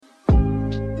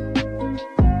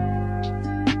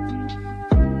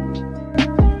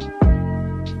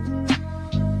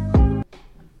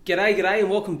G'day, and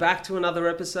welcome back to another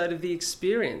episode of The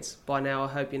Experience. By now, I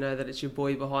hope you know that it's your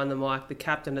boy behind the mic, the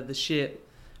captain of the ship,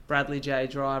 Bradley J.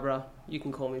 Driver. You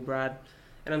can call me Brad.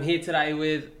 And I'm here today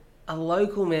with a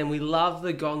local man. We love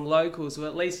the Gong locals, or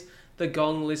at least the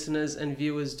Gong listeners and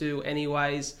viewers do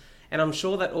anyways. And I'm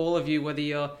sure that all of you, whether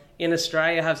you're in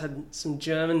Australia, have had some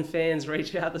German fans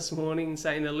reach out this morning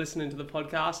saying they're listening to the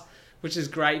podcast, which is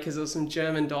great because there was some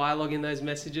German dialogue in those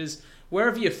messages.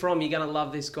 Wherever you're from, you're going to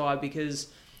love this guy because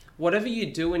whatever you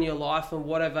do in your life and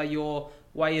whatever your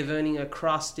way of earning a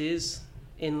crust is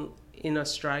in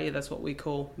Australia, that's what we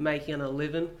call making a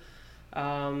living.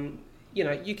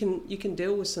 You can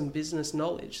deal with some business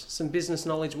knowledge. Some business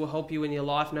knowledge will help you in your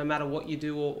life no matter what you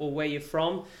do or where you're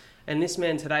from. And this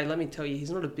man today, let me tell you,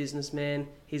 he's not a businessman.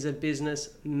 He's a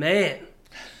businessman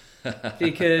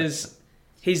because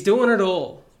he's doing it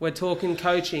all. We're talking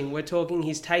coaching.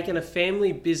 He's taken a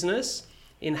family business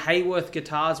in Haworth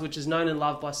Guitars, which is known and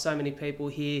loved by so many people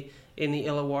here in the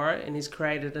Illawarra, and he's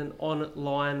created an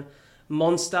online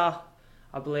monster.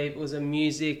 I believe it was a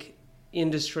music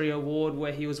industry award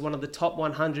where he was one of the top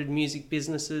 100 music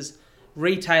businesses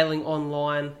retailing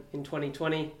online in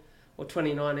 2020 or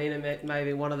 2019,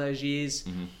 maybe one of those years.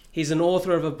 Mm-hmm. He's an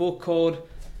author of a book called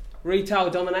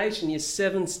Retail Domination, your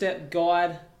 7-step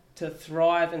guide to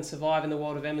thrive and survive in the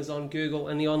world of Amazon, Google,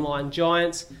 and the online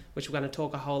giants, which we're going to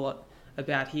talk a whole lot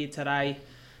about here today.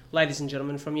 Ladies and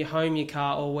gentlemen, from your home, your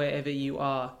car, or wherever you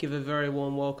are, give a very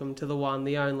warm welcome to the one,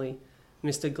 the only,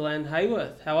 Mr. Glenn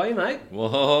Haworth. How are you, mate?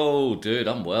 Whoa, dude,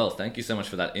 I'm well. Thank you so much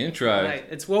for that intro. Mate,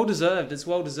 it's well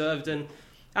deserved. And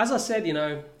as I said,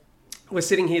 we're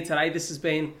sitting here today. This has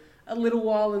been a little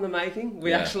while in the making.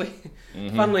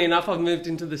 Funnily enough, I've moved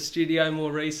into the studio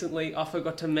more recently. I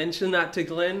forgot to mention that to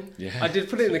Glenn. Yeah. I did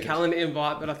put it in the calendar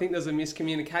invite, but I think there's a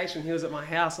miscommunication. He was at my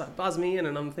house, like, buzz me in,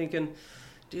 and I'm thinking,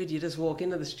 dude, you just walk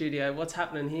into the studio. What's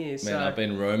happening here? Man, I've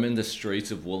been roaming the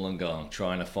streets of Wollongong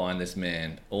trying to find this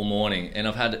man all morning, and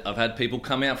I've had people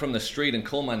come out from the street and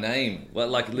call my name. Well,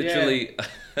 like literally,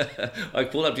 yeah. I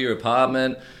pulled up to your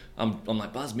apartment. I'm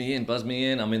like, buzz me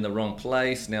in. I'm in the wrong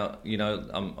place now.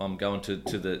 I'm going to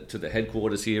the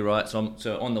headquarters here, right?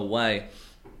 So on the way,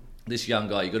 this young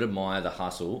guy, you got to admire the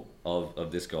hustle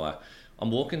of this guy.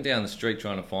 I'm walking down the street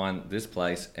trying to find this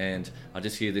place, and I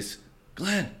just hear this,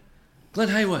 Glenn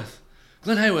Haworth,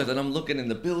 and I'm looking in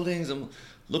the buildings. I'm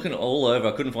looking all over.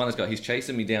 I couldn't find this guy. He's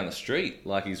chasing me down the street,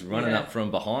 like he's running up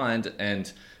from behind,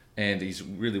 and he's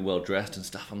really well dressed and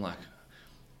stuff. I'm like,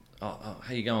 oh,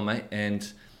 how you going, mate? And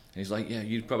he's like, yeah,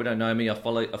 you probably don't know me. I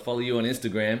follow you on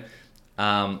Instagram.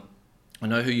 I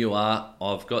know who you are.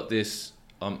 I've got this.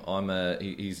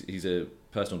 He's a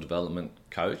personal development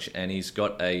coach, and he's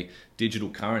got a digital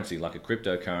currency, like a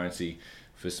cryptocurrency,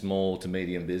 for small to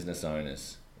medium business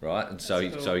owners, right? And so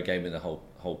he gave me the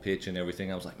whole pitch and everything.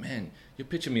 I was like, man, you're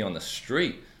pitching me on the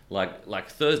street, like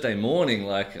Thursday morning.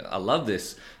 Like, I love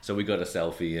this. So we got a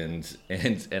selfie,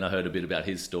 and I heard a bit about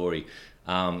his story.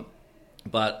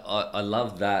 But I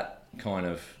love that kind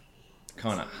of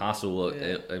hustle,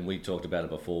 and we talked about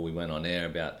it before we went on air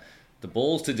about the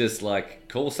balls to just like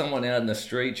call someone out in the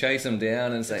street, chase them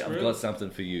down, and say, I've got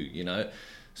something for you,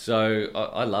 So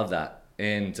I love that,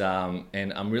 and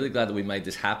I'm really glad that we made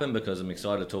this happen because I'm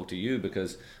excited to talk to you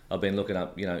because I've been looking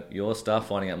up, your stuff,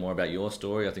 finding out more about your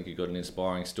story. I think you've got an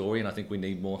inspiring story, and I think we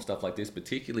need more stuff like this,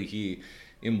 particularly here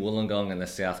in Wollongong and the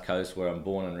South Coast where I'm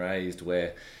born and raised,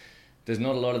 where there's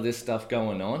not a lot of this stuff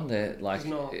going on. I'd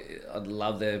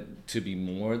love there to be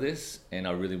more of this, and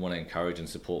I really want to encourage and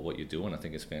support what you're doing. I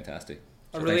think it's fantastic.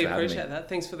 I really appreciate that.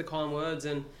 Thanks for the kind words.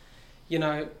 And,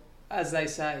 as they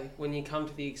say, when you come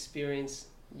to the experience,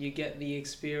 you get the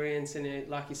experience. And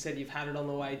like you said, you've had it on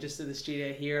the way just to the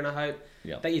studio here. And I hope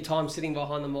that your time sitting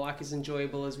behind the mic is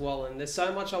enjoyable as well. And there's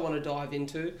so much I want to dive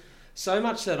into, so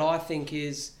much that I think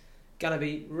is going to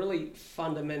be really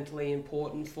fundamentally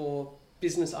important for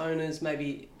business owners,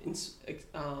 maybe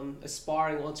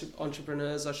aspiring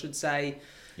entrepreneurs, I should say,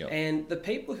 and the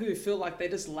people who feel like they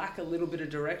just lack a little bit of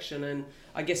direction. And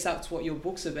I guess that's what your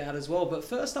book's about as well. But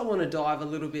first, I want to dive a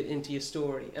little bit into your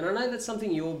story. And I know that's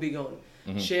something you're big on,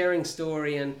 sharing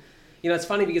story. And, it's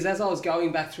funny because as I was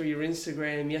going back through your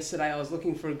Instagram yesterday, I was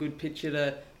looking for a good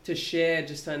picture to share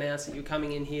just to announce that you're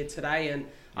coming in here today. And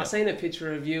I seen a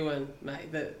picture of you and,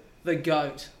 mate, the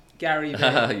GOAT, Gary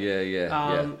Vee.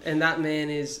 And that man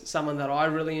is someone that I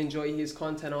really enjoy his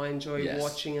content. I enjoy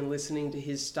watching and listening to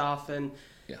his stuff. And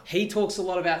he talks a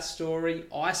lot about story.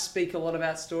 I speak a lot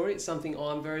about story. It's something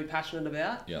I'm very passionate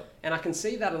about. And I can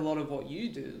see that a lot of what you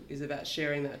do is about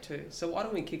sharing that too. So why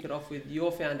don't we kick it off with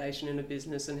your foundation in a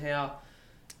business and how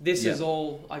this is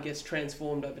all, I guess,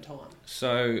 transformed over time.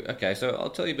 So I'll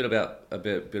tell you a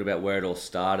bit about where it all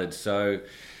started. So,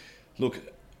 look,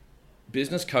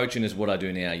 business coaching is what I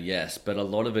do now, yes, but a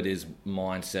lot of it is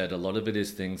mindset. A lot of it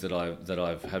is things that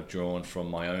I have drawn from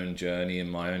my own journey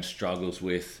and my own struggles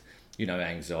with,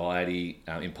 anxiety,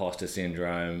 imposter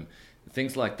syndrome,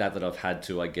 things like that I've had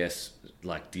to, I guess,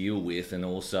 like deal with, and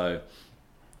also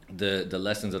the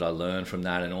lessons that I learned from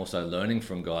that, and also learning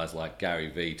from guys like Gary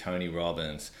Vee, Tony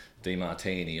Robbins,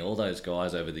 DeMartini, all those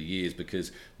guys over the years,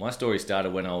 because my story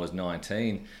started when I was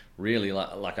 19. Really,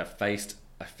 like I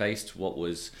faced what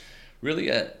was really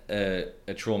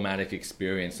a traumatic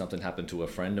experience. Something happened to a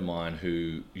friend of mine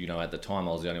who, at the time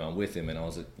I was the only one with him, and I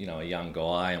was a young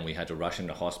guy, and we had to rush him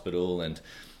to hospital, and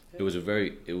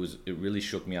it really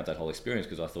shook me up, that whole experience,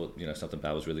 because I thought, something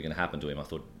bad was really going to happen to him. I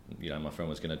thought, my friend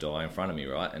was going to die in front of me,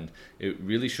 right? And it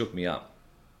really shook me up.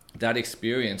 That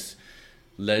experience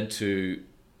led to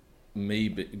me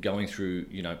going through,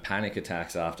 panic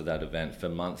attacks after that event for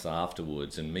months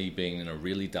afterwards, and me being in a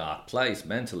really dark place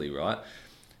mentally, right?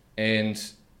 And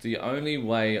the only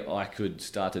way I could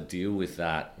start to deal with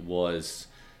that was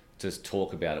to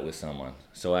talk about it with someone.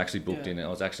 So I actually booked in. I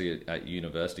was actually at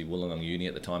university, Wollongong Uni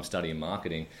at the time, studying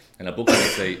marketing, and I booked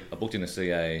in to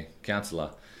see a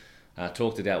counsellor.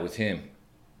 Talked it out with him,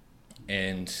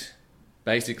 and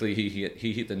basically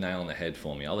he hit the nail on the head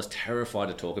for me. I was terrified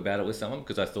to talk about it with someone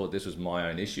because I thought this was my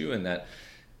own issue, and that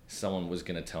someone was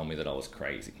going to tell me that I was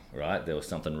crazy, right? There was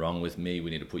something wrong with me. We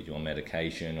need to put you on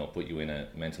medication or put you in a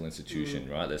mental institution,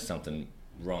 right? There's something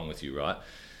wrong with you, right?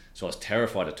 So I was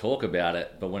terrified to talk about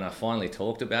it, but when I finally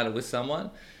talked about it with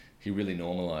someone, he really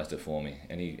normalized it for me.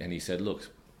 And he said, look,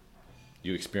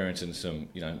 you're experiencing some,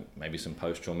 maybe some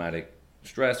post-traumatic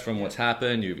stress from what's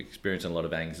happened. You've experienced a lot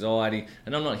of anxiety.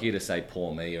 And I'm not here to say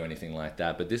poor me or anything like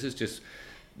that, but this is just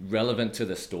relevant to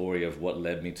the story of what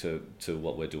led me to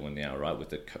what we're doing now, right?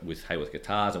 With Haworth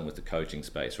Guitars and with the coaching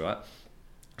space, right?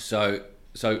 So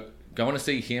going to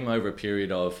see him over a period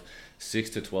of 6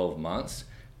 to 12 months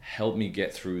helped me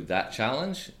get through that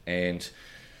challenge and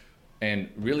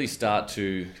really start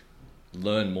to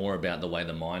learn more about the way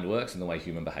the mind works and the way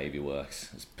human behavior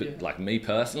works. Like me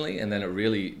personally, and then it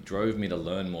really drove me to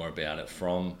learn more about it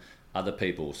from other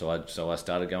people. So I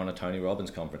started going to Tony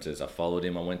Robbins conferences. I followed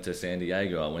him. I went to San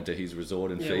Diego. I went to his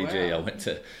resort in Fiji. Wow. I went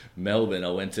to Melbourne.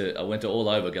 I went to all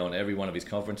over, going to every one of his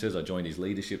conferences. I joined his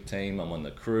leadership team. I'm on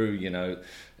the crew,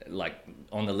 like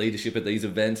on the leadership at these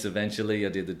events. Eventually I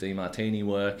did the DeMartini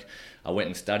work. I went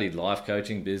and studied life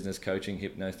coaching, business coaching,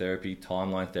 hypnotherapy,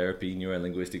 timeline therapy,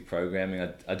 neuro-linguistic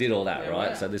programming. I did all that,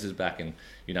 right? Wow. So this is back in,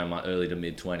 my early to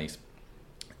mid 20s.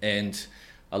 And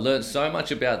I learned so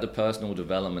much about the personal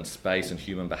development space and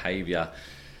human behavior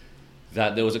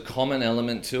that there was a common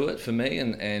element to it for me,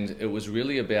 and it was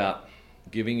really about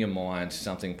giving your mind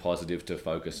something positive to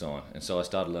focus on. And so I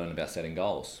started learning about setting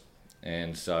goals.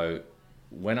 And so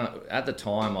at the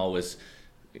time I was,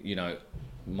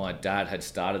 my dad had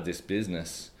started this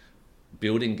business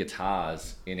building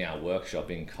guitars in our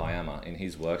workshop in Kiama. In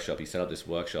his workshop, he set up this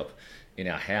workshop in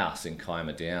our house in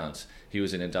Kiama Downs. He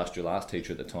was an industrial arts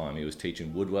teacher at the time. He was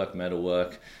teaching woodwork,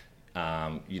 metalwork,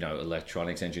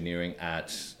 electronics engineering at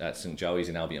St. Joey's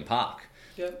in Albion Park.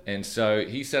 Yep. And so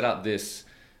he set up this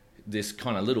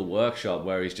kind of little workshop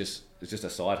where it's just a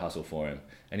side hustle for him.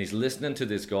 And he's listening to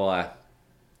this guy,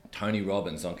 Tony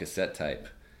Robbins, on cassette tape.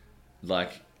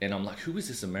 And I'm like, who is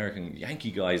this American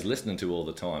Yankee guy he's listening to all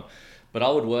the time? But I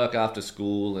would work after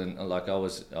school, and I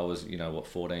was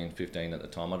 14, 15 at the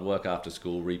time. I'd work after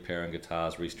school, repairing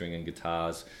guitars, restringing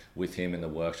guitars with him in the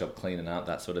workshop, cleaning up,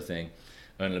 that sort of thing,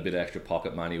 earning a bit of extra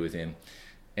pocket money with him.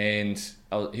 And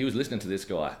he was listening to this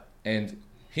guy, and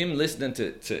him listening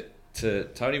to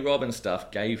Tony Robbins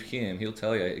stuff gave him, he'll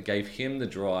tell you, it gave him the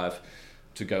drive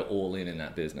to go all in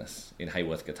that business in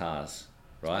Haworth Guitars,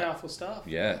 right? Powerful stuff.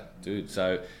 Yeah, dude.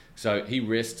 So he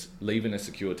risked leaving a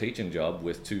secure teaching job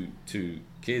with two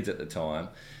kids at the time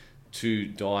to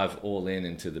dive all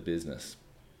into the business.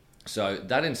 So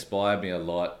that inspired me a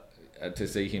lot to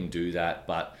see him do that.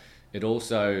 But it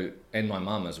also, and my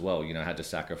mum as well, had to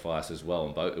sacrifice as well.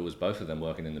 And it was both of them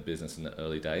working in the business in the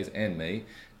early days, and me.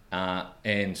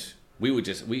 And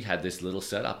we had this little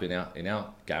setup in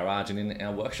our garage and in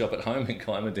our workshop at home in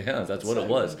Kiama Downs. That's what it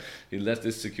was. He left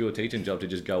this secure teaching job to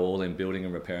just go all in building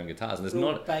and repairing guitars. And there's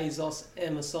not Bezos,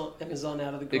 Amazon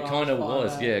out of the garage. It kind of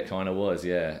was,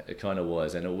 yeah. It kind of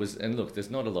was, and it was. And look, there's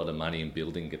not a lot of money in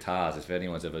building guitars. If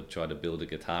anyone's ever tried to build a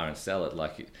guitar and sell it,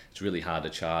 it's really hard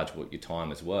to charge what your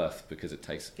time is worth, because it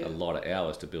takes a lot of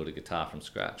hours to build a guitar from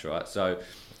scratch, right? So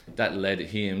that led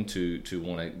him to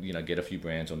want to get a few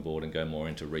brands on board and go more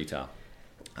into retail.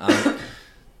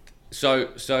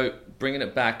 So bringing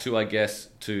it back to, I guess,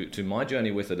 to my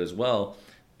journey with it as well,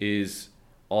 is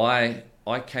I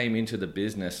came into the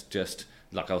business just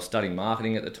like I was studying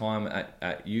marketing at the time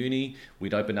at uni.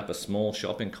 We'd opened up a small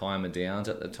shop in Kiama Downs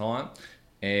at the time,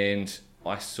 and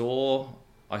I saw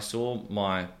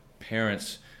my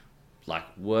parents like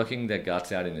working their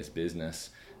guts out in this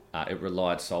business. It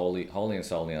relied wholly and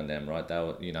solely on them, right? They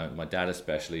were, my dad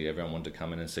especially. Everyone wanted to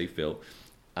come in and see Phil.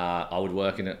 I would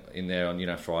work in there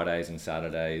on Fridays and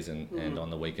Saturdays and on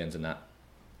the weekends and that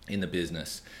in the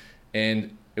business,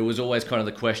 and it was always kind of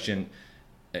the question,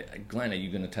 Glenn, are you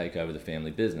going to take over the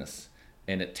family business?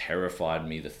 And it terrified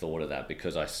me, the thought of that,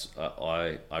 because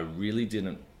I really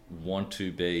didn't want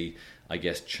to be, I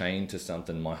guess, chained to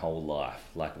something my whole life.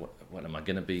 Like, what am I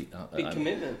going to be? Big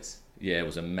commitments. Yeah, it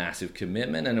was a massive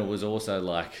commitment, and it was also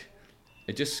like,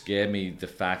 it just scared me, the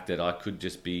fact that I could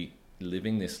just be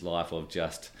living this life of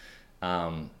just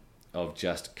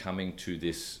coming to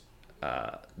this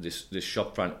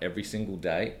shop front every single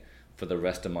day for the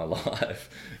rest of my life,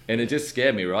 and it just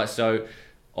scared me, right? So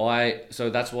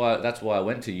that's why I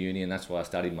went to uni, and that's why I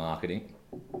studied marketing,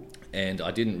 and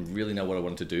I didn't really know what I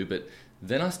wanted to do. But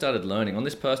then I started learning on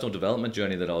this personal development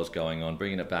journey that I was going on.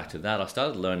 Bringing it back to that, I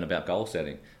started learning about goal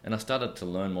setting, and I started to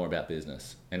learn more about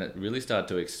business, and it really started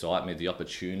to excite me, the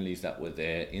opportunities that were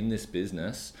there in this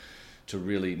business to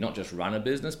really not just run a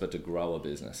business, but to grow a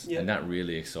business. Yep. And that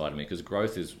really excited me, because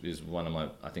growth is one of my,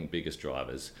 I think, biggest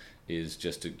drivers, is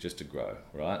just to grow,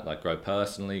 right? Like, grow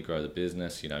personally, grow the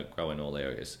business, grow in all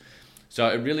areas. So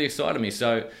it really excited me.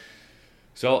 So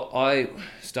I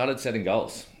started setting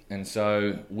goals, and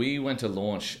so we went to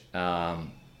launch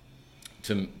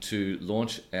to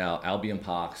launch our Albion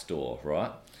Park store,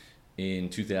 right, in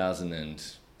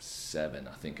 2007,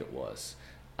 I think it was.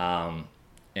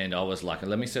 And I was like,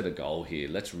 let me set a goal here.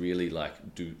 Let's really like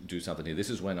do something here. This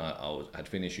is when I had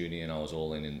finished uni and I was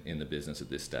all in the business at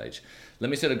this stage. Let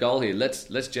me set a goal here.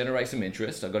 Let's generate some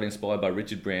interest. I got inspired by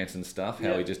Richard Branson's stuff,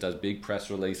 how he just does big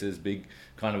press releases, big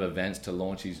kind of events to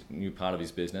launch his new part of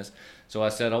his business. So I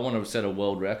said, I want to set a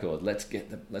world record. Let's get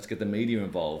the media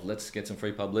involved. Let's get some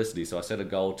free publicity. So I set a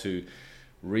goal to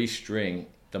restring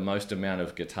the most amount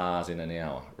of guitars in an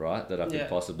hour, right, that I could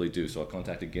possibly do. So I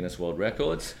contacted Guinness World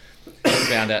Records,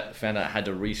 found out I had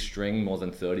to restring more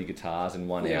than 30 guitars in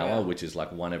 1 hour, which is like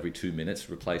one every 2 minutes,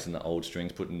 replacing the old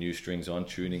strings, putting new strings on,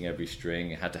 tuning every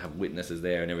string. I had to have witnesses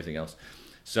there and everything else.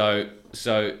 So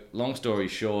long story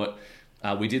short,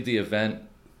 we did the event.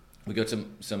 We got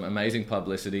some amazing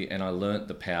publicity, and I learnt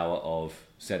the power of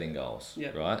setting goals,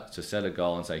 right? To set a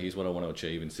goal and say, here's what I want to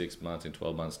achieve in 6 months, in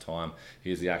 12 months' time.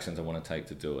 Here's the actions I want to take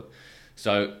to do it.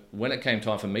 So when it came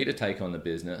time for me to take on the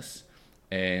business,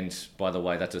 and by the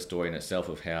way, that's a story in itself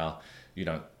of how,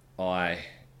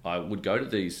 I would go to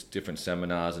these different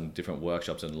seminars and different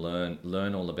workshops and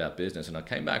learn all about business. And I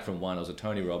came back from one. I was a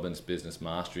Tony Robbins Business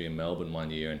Mastery in Melbourne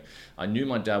one year, and I knew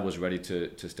my dad was ready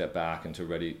to step back and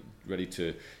ready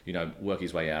to work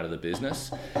his way out of the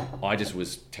business. I just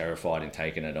was terrified in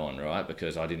taking it on, right?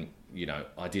 Because I didn't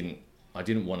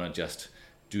want to just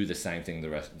do the same thing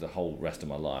the whole rest of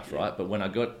my life, right? But when I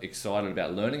got excited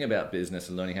about learning about business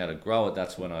and learning how to grow it,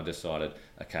 that's when I decided,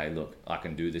 okay, look, I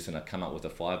can do this. And I come up with a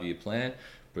 5-year plan,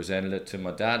 presented it to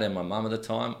my dad and my mum at the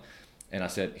time, and I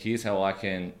said, here's how I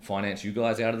can finance you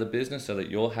guys out of the business so that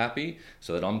you're happy,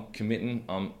 so that I'm committing,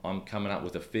 I'm coming up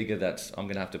with a figure that's I'm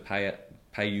going to have to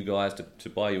pay you guys to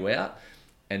buy you out,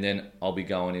 and then I'll be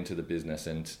going into the business.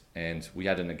 And we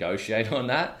had to negotiate on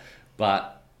that,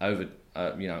 but over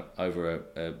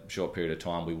a short period of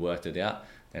time, we worked it out,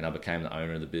 and I became the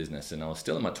owner of the business. And I was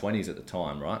still in my 20s at the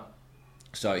time, right?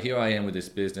 So here I am with this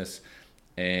business,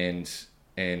 and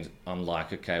I'm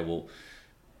like, okay, well,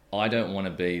 I don't want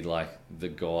to be like the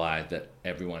guy that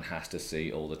everyone has to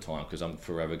see all the time, because I'm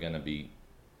forever going to be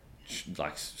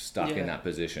like stuck in that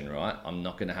position, right? I'm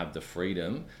not going to have the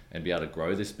freedom and be able to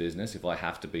grow this business if I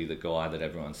have to be the guy that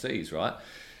everyone sees, right?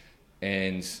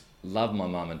 And love my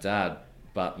mum and dad,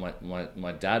 but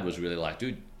my dad was really like,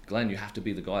 dude, Glenn, you have to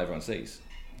be the guy everyone sees.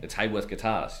 It's Haworth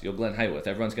Guitars. You're Glenn Haworth.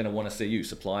 Everyone's going to want to see you.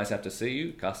 Suppliers have to see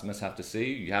you. Customers have to see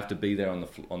you. You have to be there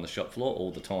on the shop floor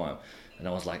all the time. And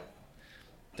I was like,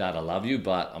 Dad, I love you,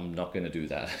 but I'm not going to do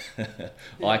that.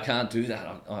 I can't do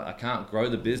that. I can't grow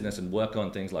the business and work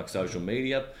on things like social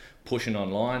media, pushing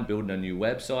online, building a new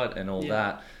website and all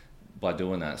that by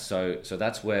doing that. So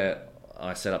that's where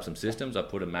I set up some systems. I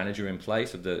put a manager in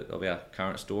place of our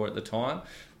current store at the time.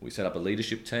 We set up a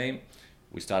leadership team.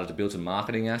 We started to build some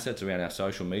marketing assets around our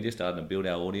social media, starting to build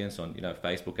our audience on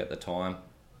Facebook at the time.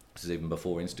 This is even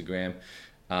before Instagram.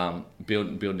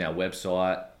 Building our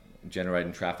website,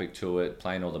 generating traffic to it,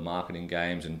 playing all the marketing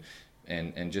games, and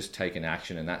and just taken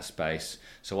action in that space,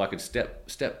 so I could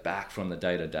step back from the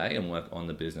day to day and work on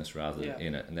the business rather than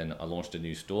in it. And then I launched a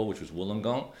new store, which was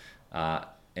Wollongong,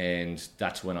 and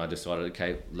that's when I decided,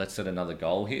 okay, let's set another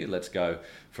goal here. Let's go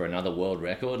for another world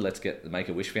record. Let's get the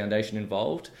Make-A-Wish Foundation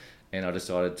involved. And I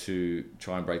decided to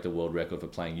try and break the world record for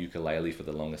playing ukulele for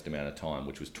the longest amount of time,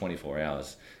 which was 24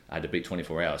 hours. I had to beat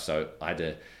 24 hours. So I had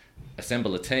to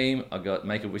assemble a team. I got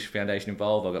Make-A-Wish Foundation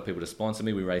involved. I got people to sponsor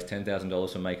me. We raised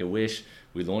 $10,000 for Make-A-Wish.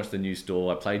 We launched the new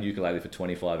store. I played ukulele for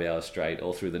 25 hours straight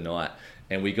all through the night.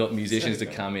 And we got musicians to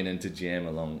come in and to jam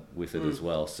along with it as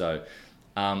well. So,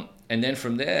 and then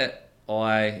from there,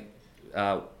 I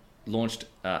launched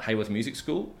Haworth Music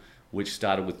School, which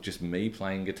started with just me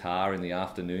playing guitar in the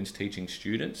afternoons teaching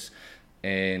students.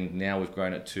 And now we've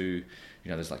grown it to,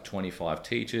 there's like 25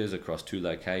 teachers across 2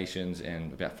 locations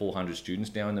and about 400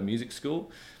 students now in the music school.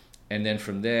 And then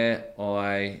from there,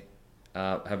 I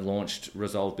have launched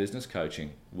Resolve Business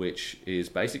Coaching, which is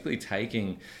basically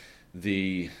taking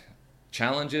the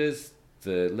challenges,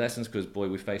 the lessons, because boy,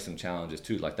 we face some challenges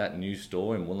too. Like that new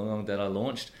store in Wollongong that I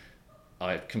launched,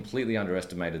 I completely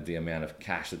underestimated the amount of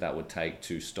cash that would take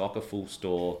to stock a full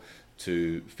store,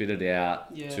 to fit it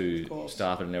out, to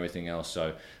staff it and everything else.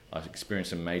 So I've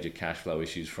experienced some major cash flow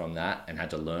issues from that and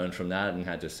had to learn from that and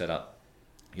had to set up,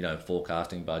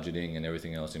 forecasting, budgeting and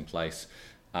everything else in place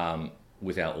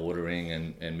with our ordering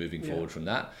and moving forward from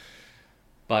that.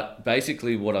 But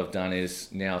basically what I've done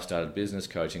is now I've started business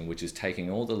coaching, which is taking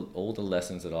all the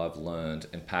lessons that I've learned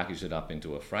and packaged it up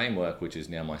into a framework, which is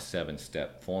now my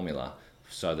 7-step formula,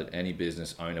 so that any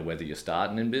business owner, whether you're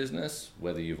starting in business,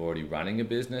 whether you're already running a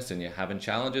business and you're having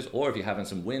challenges, or if you're having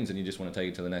some wins and you just want to take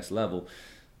it to the next level,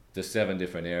 the 7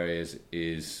 different areas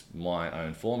is my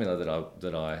own formula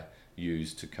that I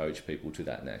use to coach people to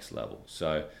that next level.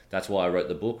 So that's why I wrote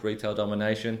the book, Retail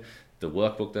Domination. The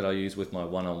workbook that I use with my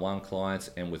one-on-one clients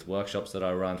and with workshops that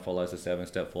I run follows the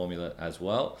 7-step formula as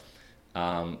well.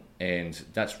 And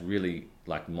that's really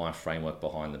like my framework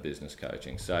behind the business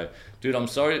coaching. So, dude, I'm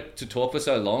sorry to talk for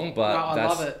so long, but I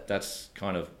love it. That's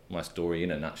kind of my story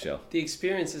in a nutshell. The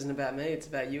experience isn't about me, it's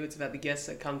about you, it's about the guests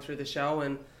that come through the show,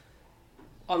 and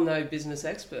I'm no business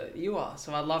expert, you are,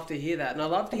 so I'd love to hear that. And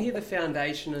I'd love to hear the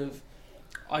foundation of,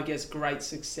 I guess, great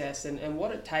success and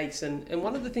what it takes. And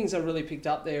one of the things I really picked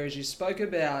up there is you spoke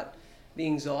about the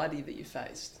anxiety that you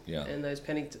faced and those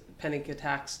panic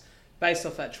attacks based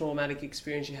off that traumatic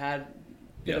experience you had,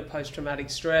 bit of post-traumatic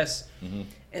stress. Mm-hmm.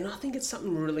 And I think it's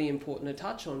something really important to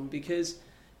touch on, because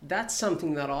that's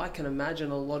something that I can imagine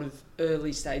a lot of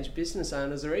early stage business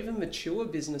owners or even mature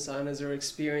business owners are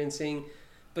experiencing.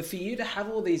 But for you to have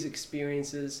all these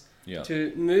experiences,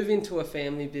 to move into a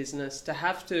family business, to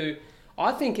have to,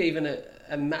 I think even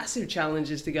a massive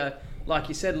challenge is to go, like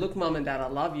you said, look, mum and dad, I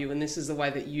love you, and this is the way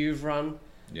that you've run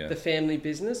the family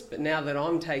business, but now that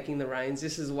I'm taking the reins,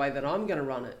 this is the way that I'm going to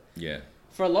run it. Yeah.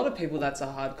 For a lot of people, that's a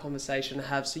hard conversation to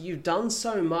have. So you've done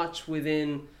so much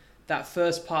within that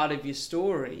first part of your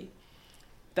story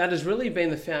that has really been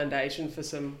the foundation for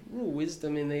some real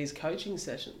wisdom in these coaching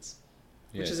sessions,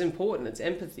 which is important. It's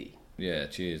empathy. Yeah,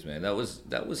 cheers, man. That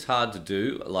was hard to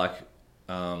do. Like,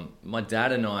 my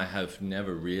dad and I have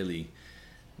never really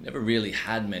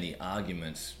had many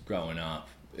arguments growing up.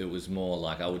 It was more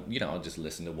like I'd just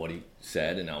listen to what he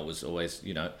said, and I was always,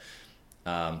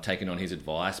 taking on his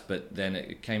advice. But then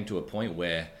it came to a point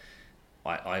where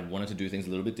I wanted to do things a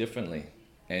little bit differently,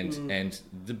 and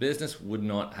the business would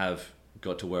not have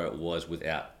got to where it was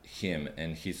without him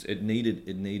and it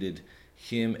needed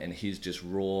him and his just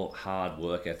raw hard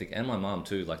work ethic, and my mum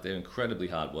too. Like, they're incredibly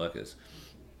hard workers.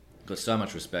 Got so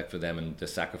much respect for them and the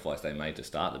sacrifice they made to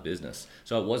start the business.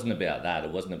 So it wasn't about that.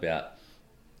 It wasn't about,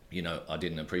 I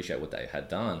didn't appreciate what they had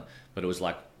done, but it was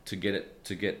like to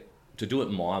do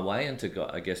it my way and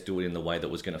to, I guess, do it in the way that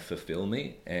was going to fulfill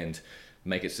me and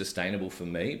make it sustainable for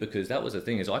me. Because that was the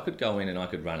thing, is I could go in and I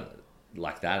could run it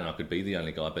like that and I could be the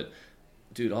only guy, but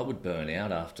dude, I would burn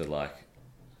out after like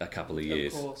a couple of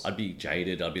years. I'd be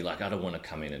jaded. I'd be like, I don't want to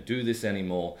come in and do this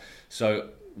anymore. So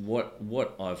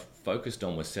what I've focused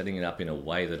on was setting it up in a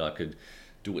way that I could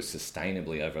do it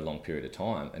sustainably over a long period of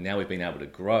time. And now we've been able to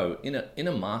grow in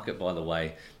a market, by the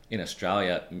way, in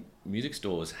Australia, music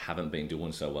stores haven't been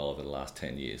doing so well over the last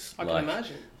 10 years. I can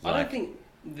imagine. I don't think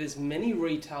there's many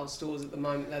retail stores at the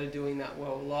moment that are doing that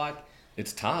well. Like,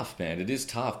 it's tough, man. It is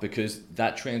tough because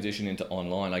that transition into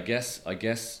online, I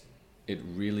guess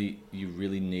you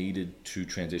really needed to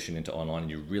transition into online,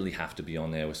 and you really have to be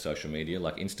on there with social media.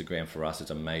 Like Instagram for us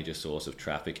is a major source of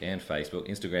traffic, and Facebook.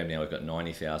 Instagram now, we've got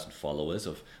 90,000 followers.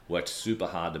 I've worked super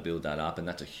hard to build that up, and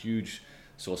that's a huge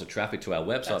source of traffic to our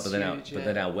website. But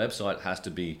then our website has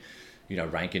to be,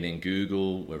 ranking in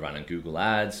Google. We're running Google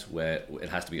ads where it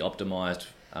has to be optimized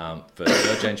for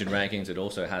search engine rankings. It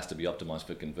also has to be optimized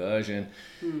for conversion.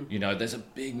 There's a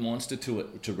big monster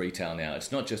to retail now.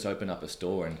 It's not just open up a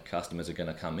store and customers are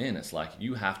going to come in. It's like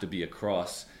you have to be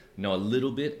across, know a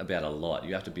little bit about a lot.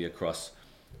 You have to be across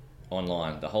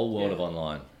online, the whole world of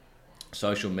online,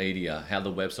 social media, how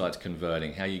the website's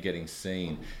converting, how you're getting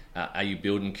seen. Are you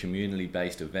building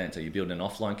community-based events? Are you building an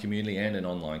offline community and an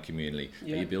online community? Are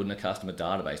you building a customer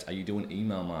database? Are you doing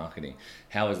email marketing?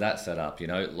 How is that set up?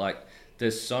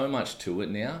 There's so much to it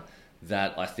now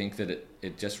that I think that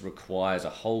it just requires a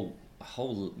whole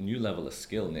new level of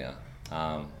skill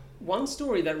now. One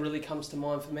story that really comes to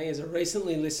mind for me is I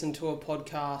recently listened to a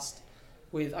podcast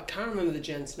with, I can't remember the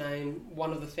gent's name,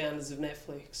 one of the founders of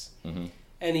Netflix. Mm-hmm.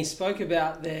 And he spoke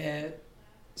about their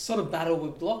sort of battle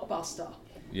with Blockbuster.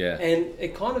 Yeah. And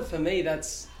it kind of, for me,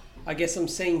 I guess I'm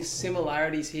seeing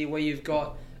similarities here where you've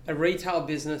got a retail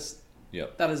business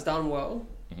that has done well,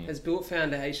 has built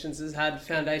foundations, has had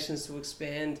foundations to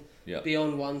expand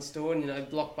beyond one store. And,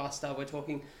 Blockbuster, we're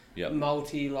talking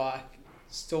multi,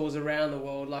 stores around the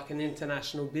world, like an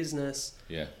international business.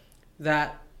 Yeah.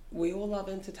 That we all love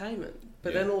entertainment.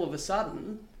 But then all of a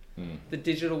sudden, the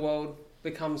digital world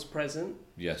becomes present.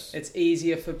 Yes. It's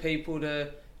easier for people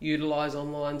to utilize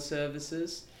online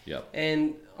services. Yep.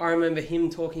 And I remember him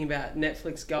talking about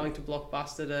Netflix going to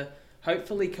Blockbuster to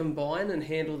hopefully combine and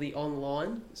handle the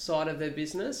online side of their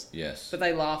business. Yes. But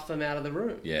they laughed them out of the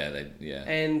room. Yeah,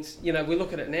 And, we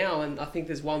look at it now and I think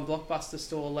there's one Blockbuster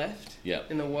store left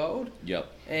in the world.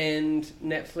 Yep. And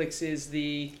Netflix is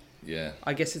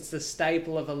I guess it's the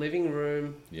staple of a living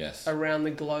room around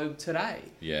the globe today.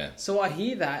 Yeah. So I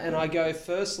hear that and I go,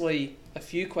 firstly, a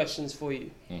few questions for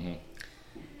you. Mm-hmm.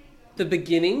 The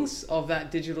beginnings of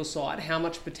that digital side, how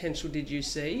much potential did you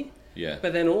see? Yeah.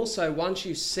 But then also, once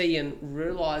you see and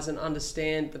realise and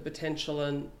understand the potential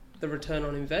and the return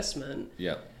on investment,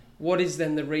 what is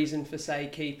then the reason for, say,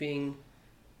 keeping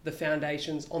the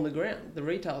foundations on the ground, the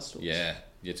retail stores? Yeah,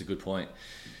 it's a good point.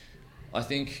 I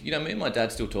think, me and my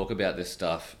dad still talk about this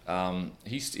stuff.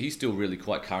 He's still really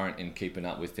quite current in keeping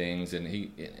up with things, and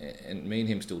me and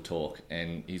him still talk,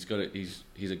 and he's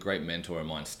a great mentor of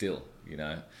mine still,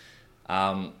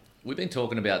 We've been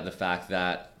talking about the fact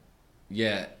that,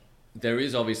 there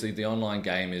is obviously the online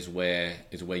game is where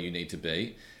you need to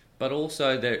be, but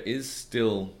also there is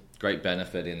still great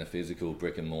benefit in the physical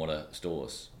brick and mortar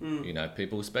stores.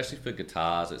 People, especially for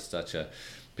guitars, it's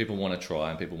people want to try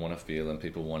and people want to feel and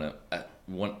people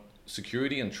want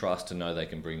security and trust to know they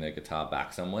can bring their guitar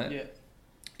back somewhere. Yeah.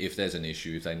 If there's an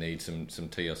issue, if they need some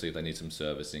TLC, if they need some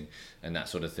servicing and that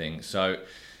sort of thing. So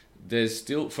there's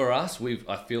still, for us,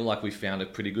 I feel like we found a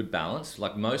pretty good balance.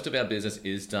 Like most of our business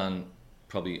is done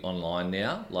probably online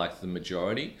now, like the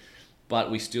majority, but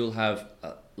we still have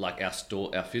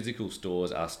our physical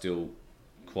stores are still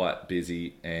quite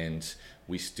busy, and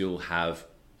we still have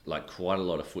quite a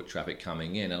lot of foot traffic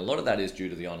coming in, and a lot of that is due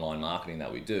to the online marketing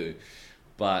that we do,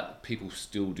 but people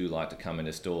still do like to come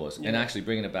into stores. And actually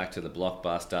bringing it back to the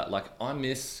Blockbuster, I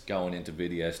miss going into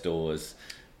video stores.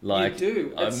 You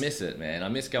do. I miss it, man. I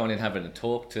miss going in, having to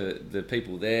talk to the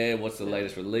people there. What's the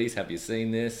latest release? Have you seen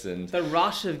this? And the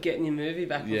rush of getting your movie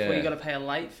back before you got to pay a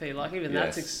late fee.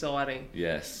 That's exciting.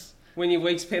 Yes. When your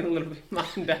week's been a little bit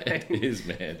mundane. It is,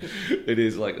 man. It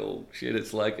is oh shit.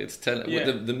 It's 10.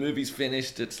 Yeah. The movie's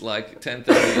finished. It's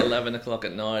 10:30, 11 o'clock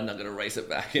at night, and I've got to race it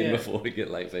back in before we get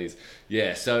late fees.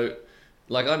 Yeah. So,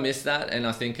 I miss that, and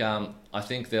I think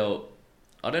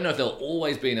I don't know if there'll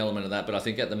always be an element of that, but I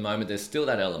think at the moment there's still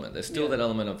that element. There's still that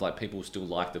element of people still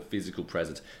like the physical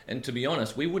presence. And to be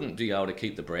honest, we wouldn't be able to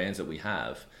keep the brands that we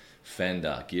have,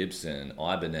 Fender, Gibson,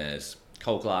 Ibanez,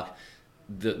 Cole Clark.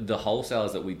 The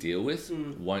wholesalers that we deal with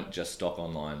won't just stock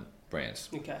online brands.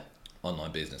 Okay.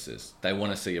 Online businesses. They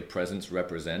want to see a presence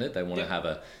represented. They want to have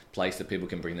a place that people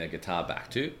can bring their guitar back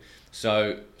to.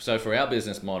 So for our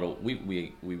business model,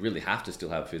 we really have to still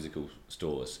have physical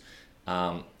stores.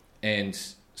 And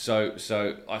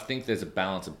so I think there's a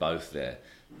balance of both there,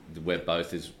 where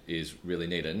both is really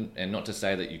needed. And not to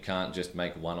say that you can't just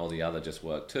make one or the other just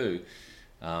work too,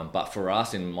 but for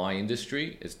us in my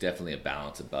industry, it's definitely a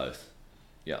balance of both.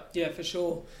 Yeah. Yeah, for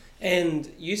sure. And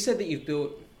you said that you've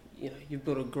built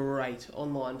a great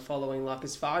online following.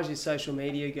 As far as your social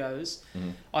media goes,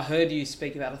 I heard you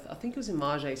speak about, I think it was in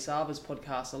Marjay Sava's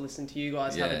podcast. I listened to you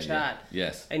guys have a chat. Yeah.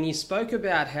 Yes. And you spoke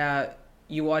about how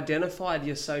you identified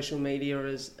your social media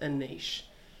as a niche.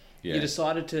 Yeah. You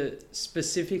decided to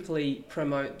specifically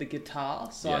promote the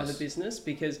guitar side of the business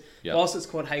because whilst it's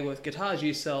called Haworth Guitars,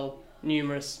 you sell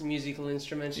numerous musical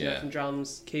instruments, from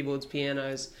drums, keyboards,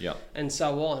 pianos, and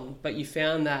so on. But you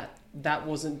found that that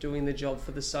wasn't doing the job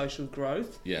for the social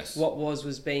growth. Yes. What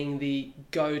was being the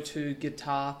go-to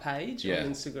guitar page Yeah.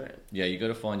 on Instagram. Yeah, you got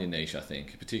to find your niche, I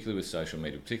think, particularly with social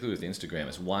media, particularly with Instagram.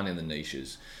 It's one in the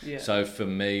niches. Yeah. So for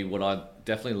me, what I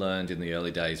definitely learned in the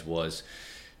early days was,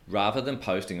 rather than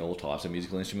posting all types of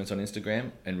musical instruments on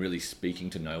Instagram and really speaking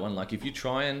to no one, like if you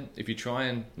try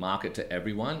and market to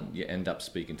everyone, you end up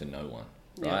speaking to no one,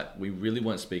 right? Yeah. We really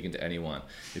weren't speaking to anyone.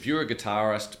 If you were a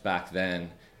guitarist back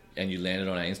then and you landed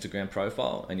on our Instagram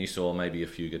profile and you saw maybe a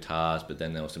few guitars, but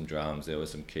then there were some drums, there were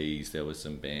some keys, there was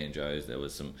some banjos, there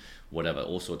was some whatever,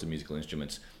 all sorts of musical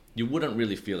instruments, you wouldn't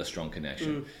really feel a strong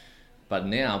connection. But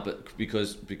now,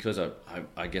 because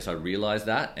I guess I realized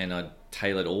that, and I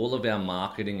tailored all of our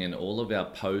marketing and all of our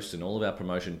posts and all of our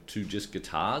promotion to just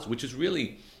guitars, which is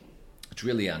really, it's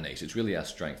really our niche. It's really our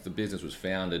strength. The business was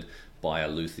founded by a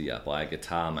luthier, by a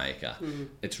guitar maker.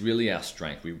 It's really our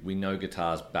strength. We know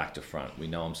guitars back to front. We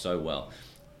know them so well.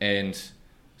 And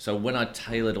so when I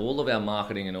tailored all of our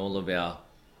marketing and all of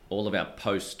our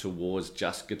posts towards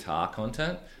just guitar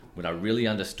content, when I really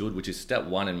understood, which is step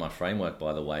one in my framework,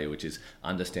 by the way, which is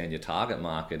understand your target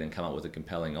market and come up with a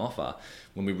compelling offer.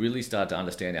 When we really started to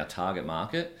understand our target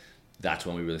market, that's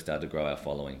when we really started to grow our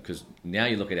following. Because now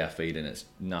you look at our feed and it's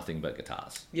nothing but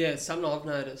guitars. Yeah, it's something I've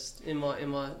noticed in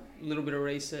my little bit of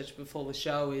research before the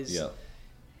show is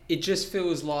it just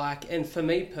feels like, and for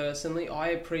me personally, I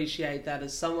appreciate that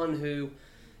as someone who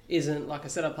isn't, like I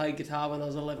said, I played guitar when I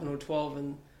was 11 or 12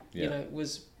 and, you know,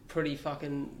 was pretty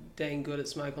fucking dang good at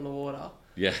Smoke on the Water.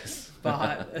 Yes.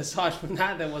 But aside from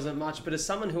that, there wasn't much. But as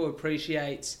someone who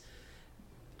appreciates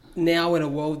now in a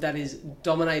world that is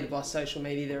dominated by social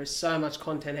media, there is so much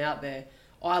content out there.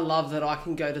 I love that I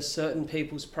can go to certain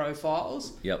people's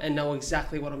profiles and know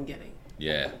exactly what I'm getting.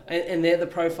 Yeah. And they're the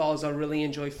profiles I really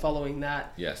enjoy following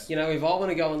that. Yes. You know, if I want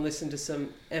to go and listen to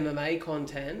some MMA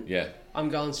content, I'm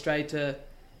going straight to,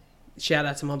 shout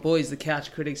out to my boys, the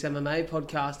Couch Critics MMA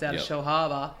podcast out of Shell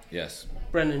Harbour. Yes.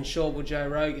 Brendan Schaub or Joe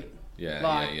Rogan.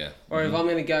 Or if I'm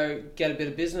going to go get a bit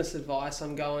of business advice,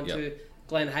 I'm going to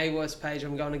Glenn Haworth's page,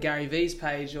 I'm going to Gary V's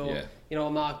page, or you know,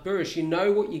 Mark Burish. You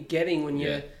know what you're getting when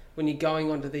you're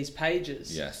going onto these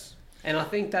pages. Yes. And I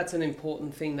think that's an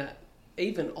important thing that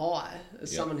even I,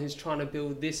 as someone who's trying to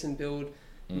build this and build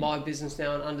my business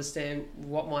now and understand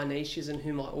what my niche is and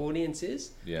who my audience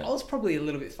is, I was probably a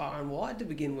little bit far and wide to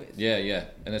begin with. Yeah.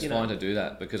 And it's fine to do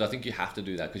that, because I think you have to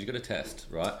do that because you've got to test,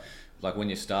 right? Like when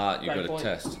you start, you've got to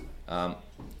test.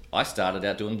 I started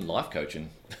out doing life coaching.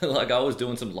 Like I was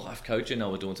doing some life coaching, I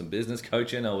was doing some business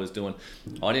coaching,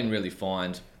 I didn't really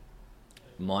find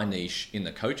my niche in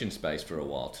the coaching space for a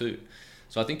while too.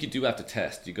 So I think you do have to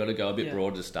test. You've got to go a bit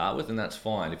broader to start with, and that's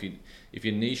fine. If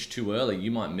you niche too early,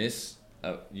 you might miss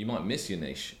your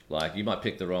niche. Like you might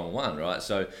pick the wrong one, right?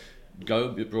 So go a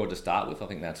bit broad to start with. I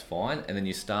think that's fine, and then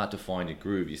you start to find your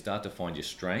groove. You start to find your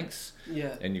strengths.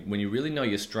 Yeah. And when you really know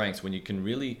your strengths, when you can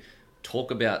really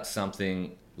talk about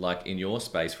something, like in your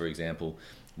space, for example,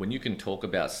 when you can talk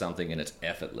about something and it's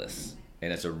effortless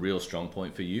and it's a real strong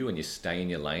point for you, and you stay in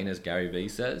your lane, as Gary Vee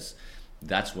says,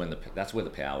 that's where the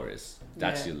power is.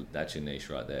 That's your niche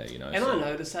right there, you know. And I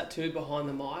notice that too behind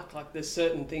the mic. Like there's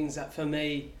certain things that for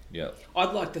me,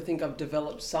 I'd like to think I've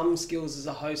developed some skills as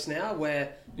a host now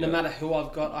where no matter who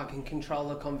I've got, I can control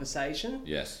the conversation.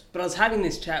 Yes. But I was having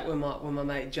this chat with my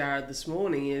mate Jared this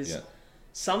morning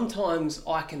sometimes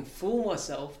I can fool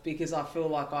myself because I feel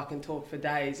like I can talk for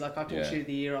days. Like I can shoot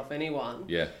the ear off anyone.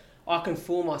 Yeah. I can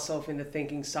fool myself into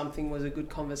thinking something was a good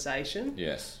conversation.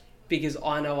 Yes. Because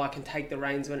I know I can take the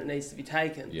reins when it needs to be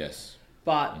taken. Yes.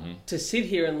 But to sit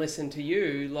here and listen to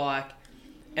you,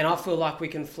 and I feel like we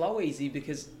can flow easy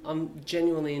because I'm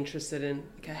genuinely interested in,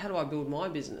 okay, how do I build my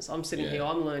business? I'm sitting here,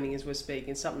 I'm learning as we're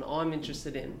speaking, something I'm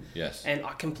interested in. Yes. And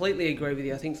I completely agree with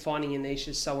you. I think finding your niche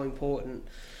is so important.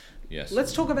 Yes.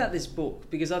 Let's talk about this book,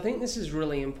 because I think this is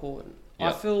really important. Yep.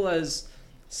 I feel as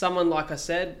someone, like I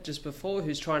said just before,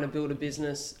 who's trying to build a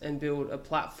business and build a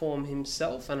platform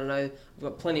himself, and I know I've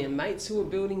got plenty of mates who are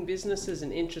building businesses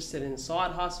and interested in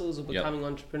side hustles or becoming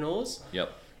entrepreneurs. Yep.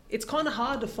 It's kind of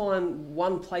hard to find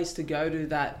one place to go to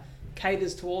that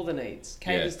caters to all the needs,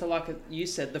 caters to, like you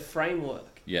said, the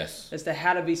framework. Yes. As to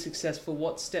how to be successful,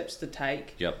 what steps to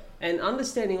take. Yep. And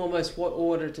understanding almost what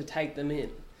order to take them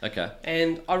in. Okay.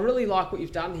 And I really like what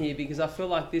you've done here, because I feel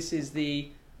like this is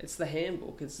it's the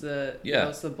handbook. It's the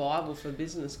it's the Bible for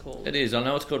business calls. It is. I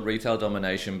know it's called Retail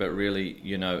Domination, but really,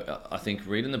 I think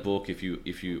reading the book, if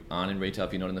you aren't in retail,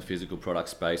 if you're not in the physical product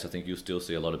space, I think you'll still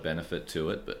see a lot of benefit to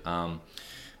it. But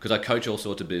because I coach all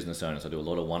sorts of business owners, I do a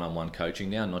lot of one-on-one coaching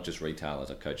now, not just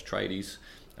retailers. I coach tradies.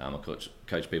 I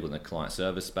coach people in the client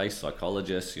service space,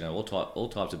 psychologists, all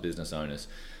types of business owners.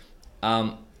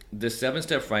 The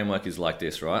 7-step framework is like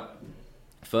this, right?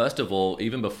 First of all,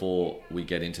 even before we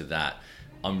get into that,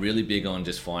 I'm really big on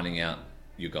just finding out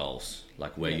your goals,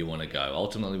 like where you want to go.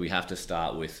 Ultimately, we have to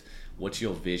start with what's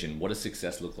your vision? What does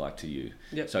success look like to you?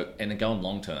 Yep. So, and then go on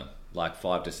long term, like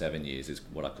 5 to 7 years is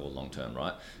what I call long term,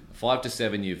 right? 5 to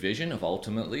 7 year vision of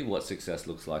ultimately what success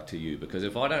looks like to you. Because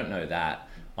if I don't know that,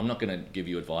 I'm not going to give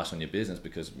you advice on your business,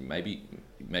 because maybe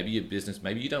your business,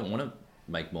 maybe you don't want to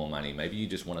make more money. Maybe you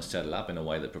just want to set it up in a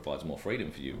way that provides more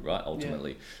freedom for you, right?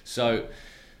 Ultimately. Yeah.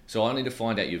 So I need to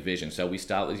find out your vision. So we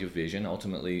start with your vision.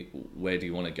 Ultimately, where do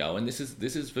you want to go? And this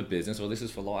is for business, or this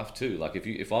is for life too. Like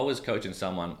if I was coaching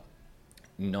someone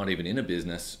not even in a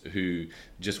business who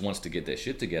just wants to get their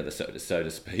shit together, so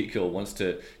to speak, or wants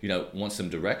some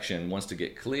direction, wants to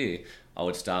get clear, I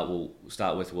would start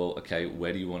with, okay,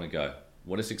 where do you want to go?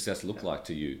 What does success look like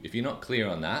to you? If you're not clear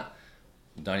on that,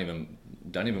 don't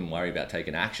even worry about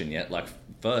taking action yet. Like,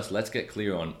 first, let's get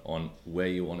clear on where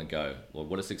you want to go, or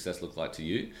what does success look like to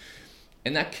you.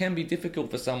 And that can be difficult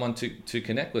for someone to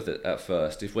connect with it at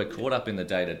first. If we're caught up in the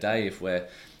day-to-day, if we're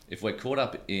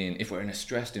in a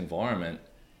stressed environment,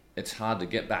 it's hard to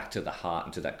get back to the heart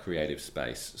and to that creative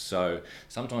space. So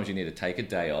sometimes you need to take a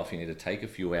day off, you need to take a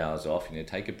few hours off, you need to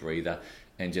take a breather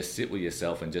and just sit with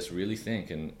yourself and just really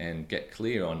think and get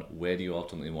clear on where do you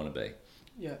ultimately want to be.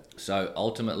 Yeah. So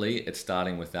ultimately, it's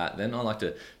starting with that. Then I like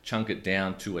to chunk it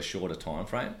down to a shorter time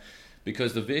frame,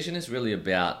 because the vision is really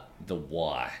about the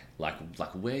why, like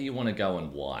where you want to go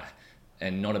and why,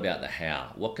 and not about the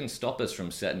how. What can stop us from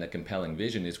setting a compelling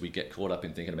vision is we get caught up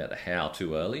in thinking about the how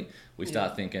too early. We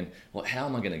start thinking, well, how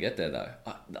am I going to get there though?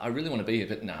 I really want to be here,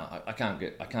 but no, I can't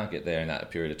get there in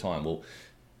that period of time. Well,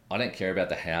 I don't care about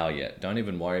the how yet. Don't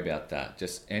even worry about that.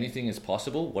 Just anything is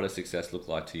possible. What does success look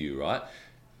like to you, right?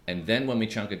 And then when we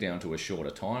chunk it down to a shorter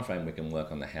time frame, we can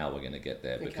work on the how we're going to get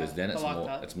there, because then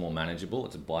it's more manageable.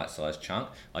 It's a bite-sized chunk.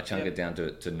 I chunk it down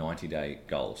to 90-day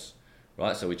goals,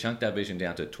 right? So we chunk that vision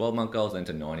down to 12-month goals, then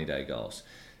to 90-day goals,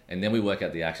 and then we work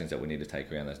out the actions that we need to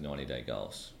take around those 90-day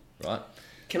goals, right?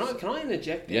 Can I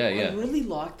interject there? Yeah. I really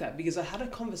like that, because I had a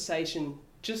conversation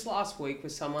just last week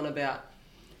with someone about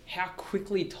how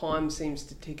quickly time seems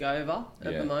to tick over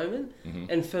at the moment,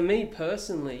 and for me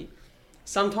personally,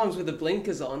 sometimes with the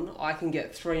blinkers on, I can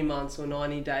get 3 months or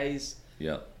 90 days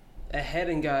ahead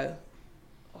and go,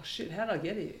 oh shit, how did I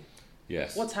get here?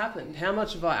 Yes. What's happened? How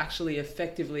much have I actually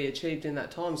effectively achieved in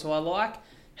that time? So I like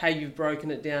how you've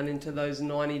broken it down into those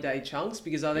 90-day chunks,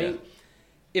 because I think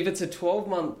if it's a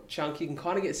 12-month chunk, you can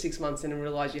kind of get 6 months in and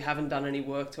realise you haven't done any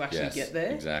work to actually get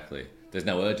there. Exactly. There's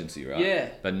no urgency, right? Yeah.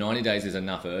 But 90 days is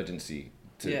enough urgency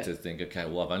to think, okay,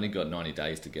 well, I've only got 90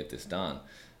 days to get this done.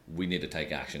 We need to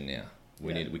take action now.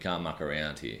 We can't muck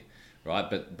around here, right?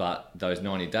 But those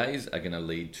 90 days are going to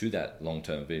lead to that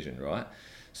long-term vision, right?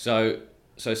 So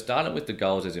starting with the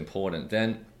goals is important.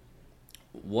 Then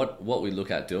what we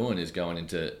look at doing is going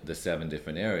into the 7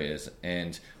 different areas,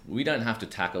 and we don't have to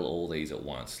tackle all these at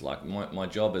once. Like my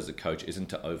job as a coach isn't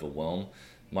to overwhelm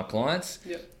my clients.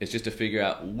 It's just to figure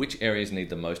out which areas need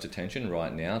the most attention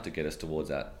right now to get us towards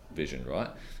that vision, right?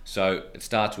 So it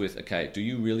starts with, okay, do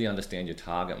you really understand your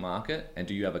target market, and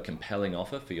do you have a compelling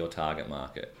offer for your target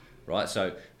market, right?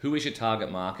 So who is your target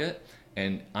market,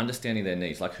 and understanding their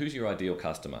needs, like who's your ideal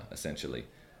customer essentially.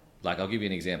 Like I'll give you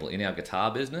an example. In our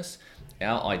guitar business,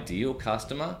 our ideal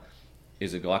customer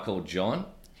is a guy called John.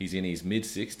 He's in his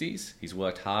mid-60s. He's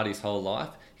worked hard his whole life.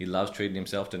 He loves treating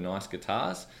himself to nice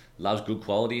guitars, loves good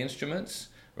quality instruments,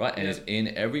 right? And is in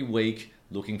every week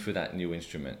looking for that new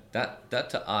instrument. That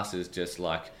to us is just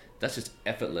like, that's just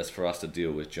effortless for us to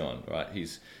deal with John, right?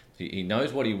 He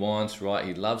knows what he wants, right?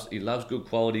 He loves good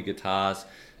quality guitars.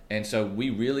 And so we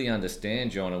really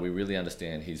understand John, and we really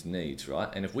understand his needs, right?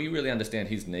 And if we really understand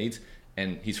his needs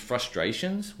and his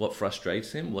frustrations, what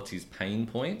frustrates him, what's his pain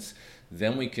points,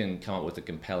 then we can come up with a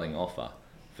compelling offer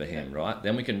for him, right?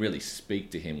 Then we can really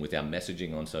speak to him with our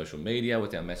messaging on social media,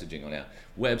 with our messaging on our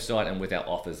website, and with our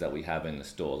offers that we have in the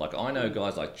store. Like I know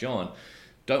guys like John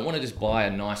don't want to just buy a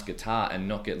nice guitar and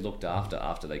not get looked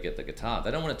after they get the guitar.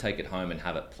 They don't want to take it home and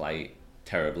have it play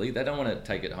terribly. They don't want to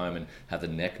take it home and have the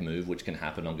neck move, which can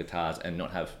happen on guitars, and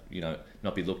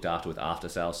not be looked after with after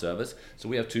sales service. So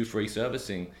we have two free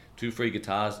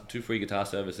guitar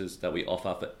services that we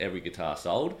offer for every guitar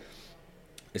sold,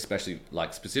 especially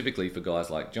specifically for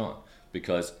guys like John,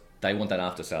 because they want that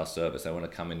after sales service. They want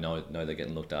to come and know they're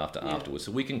getting looked after afterwards.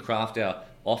 So we can craft our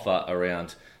offer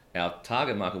around our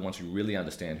target market once we really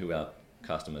understand who our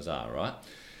customers are, right?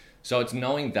 So it's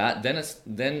knowing that.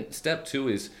 Then step 2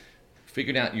 is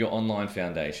figuring out your online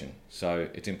foundation. So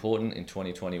it's important in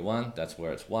 2021, that's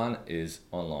where it's won, is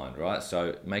online, right?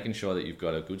 So making sure that you've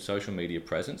got a good social media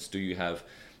presence. Do you have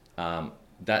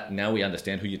that? Now we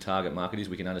understand who your target market is.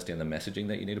 We can understand the messaging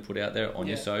that you need to put out there on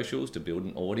your socials to build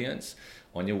an audience.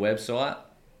 On your website,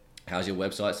 how's your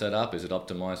website set up? Is it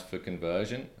optimized for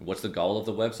conversion? What's the goal of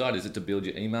the website? Is it to build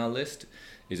your email list?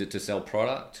 Is it to sell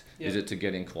product? Is it to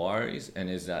get inquiries? And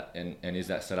is that is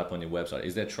that set up on your website?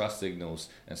 Is there trust signals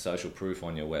and social proof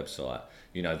on your website?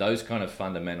 You know, those kind of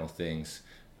fundamental things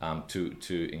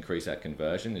to increase that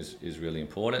conversion is really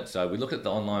important. So we look at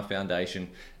the online foundation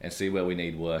and see where we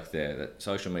need work there. That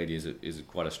social media is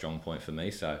quite a strong point for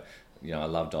me. So, you know, I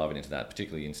love diving into that,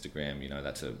 particularly Instagram. You know,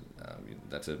 that's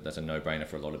a no-brainer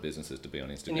for a lot of businesses to be on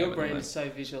Instagram. And your brand is so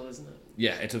visual, isn't it?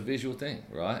 Yeah, it's a visual thing,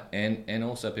 right? And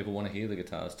also people want to hear the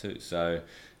guitars too. So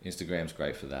Instagram's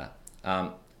great for that.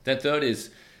 Then third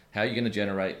is how you're going to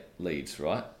generate leads,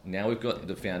 right? Now we've got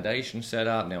the foundation set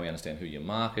up. Now we understand who your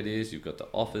market is. You've got the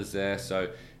offers there. So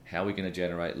how are we going to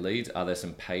generate leads? Are there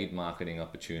some paid marketing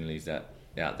opportunities that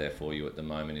out there for you at the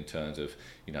moment in terms of,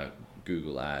 you know,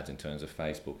 Google ads, in terms of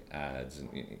Facebook ads,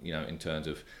 and, you know, in terms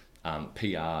of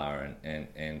PR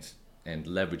and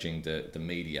leveraging the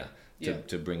media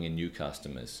to bring in new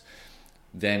customers?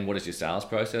 Then what does your sales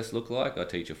process look like? I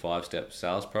teach a 5-step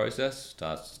sales process.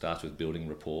 Starts with building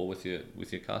rapport with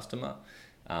your customer,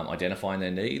 identifying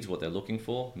their needs, what they're looking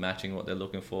for, matching what they're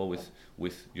looking for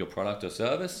with your product or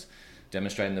service,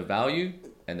 demonstrating the value,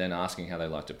 and then asking how they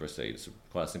like to proceed. It's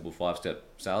quite a simple 5-step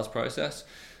sales process.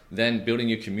 Then building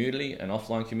your community, an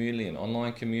offline community, an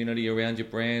online community around your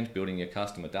brand, building your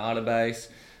customer database,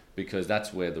 because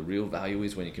that's where the real value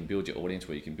is, when you can build your audience,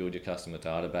 where you can build your customer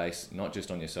database, not just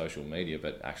on your social media,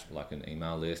 but actually like an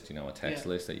email list, you know, a text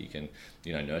list that you can,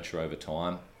 you know, nurture over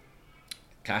time.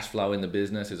 Cash flow in the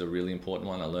business is a really important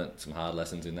one. I learned some hard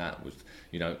lessons in that with,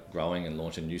 you know, growing and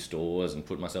launching new stores and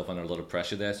putting myself under a lot of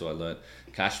pressure there. So I learned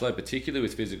cash flow, particularly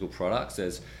with physical products.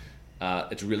 It's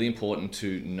really important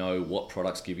to know what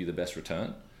products give you the best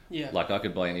return. Yeah. Like I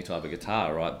could buy any type of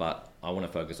guitar, right? But I want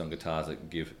to focus on guitars that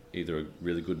give either a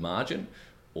really good margin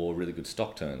or really good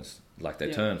stock turns. Like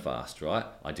they turn fast, right?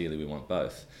 Ideally, we want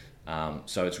both.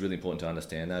 So it's really important to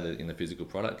understand that in the physical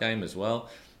product game as well.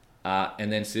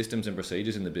 And then systems and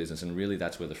procedures in the business. And really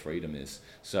that's where the freedom is.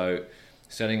 So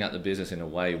setting up the business in a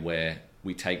way where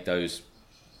we take those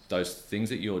things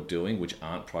that you're doing, which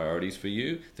aren't priorities for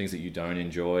you, things that you don't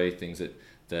enjoy, things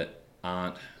that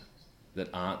aren't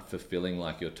fulfilling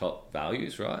like your top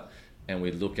values, right? And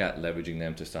we look at leveraging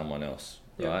them to someone else,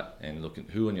 right? And look at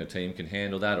who on your team can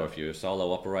handle that. Or if you're a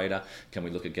solo operator, can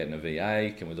we look at getting a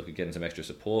VA? Can we look at getting some extra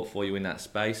support for you in that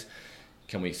space?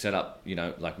 Can we set up, you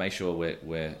know, like make sure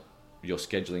you're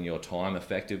scheduling your time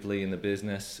effectively in the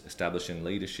business, establishing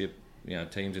leadership, you know,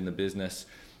 teams in the business,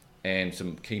 and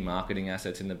some key marketing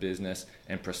assets in the business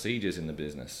and procedures in the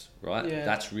business, right? Yeah.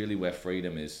 That's really where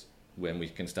freedom is, when we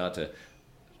can start to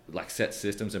like set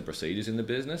systems and procedures in the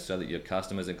business so that your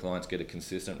customers and clients get a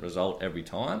consistent result every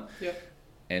time. Yep.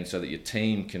 And so that your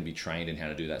team can be trained in how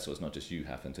to do that, so it's not just you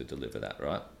having to deliver that,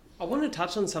 right? I want to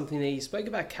touch on something there. You spoke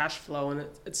about cash flow, and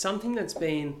it's something that's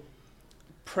been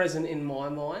present in my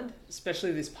mind,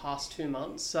 especially this past 2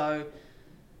 months. So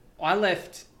I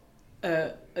left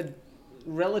a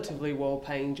relatively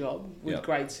well-paying job with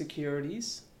great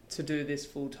securities to do this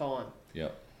full time. Yeah.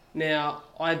 Now,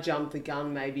 I jumped the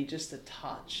gun maybe just a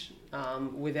touch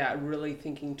without really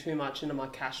thinking too much into my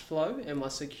cash flow and my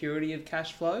security of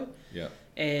cash flow. Yeah.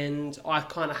 And I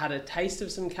kind of had a taste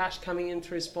of some cash coming in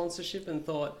through sponsorship and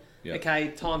thought, okay,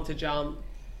 time to jump.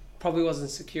 Probably wasn't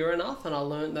secure enough, and I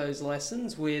learned those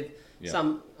lessons with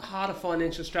some harder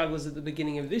financial struggles at the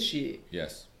beginning of this year.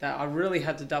 Yes. That I really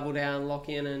had to double down, lock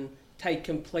in, and take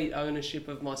complete ownership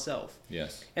of myself.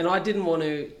 Yes. And I didn't want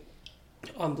to...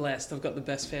 I'm blessed. I've got the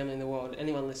best family in the world.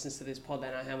 Anyone listens to this pod, they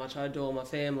know how much I adore my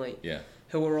family. Yeah.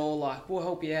 Who are all like, we'll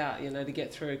help you out, you know, to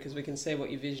get through, because we can see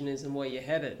what your vision is and where you're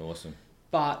headed. Awesome.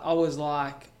 But I was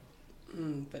like,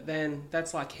 but then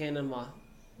that's like handing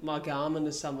my Garmin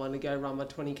to someone to go run my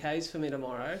 20Ks for me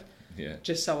tomorrow. Yeah.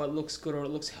 Just so it looks good or it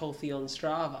looks healthy on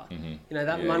Strava. Mm-hmm. You know,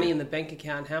 that money in the bank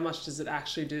account, how much does it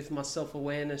actually do for my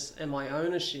self-awareness and my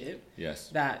ownership? Yes.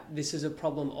 That this is a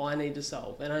problem I need to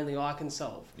solve and only I can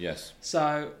solve. Yes.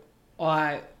 So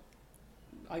I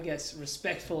guess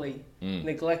respectfully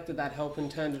neglected that help and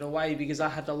turned it away because I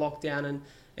had to lock down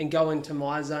and go into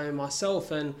my zone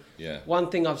myself. And one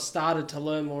thing I've started to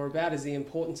learn more about is the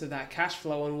importance of that cash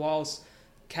flow. And whilst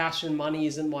cash and money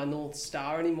isn't my North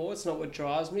Star anymore, it's not what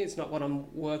drives me, it's not what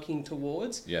I'm working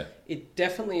towards. Yeah. It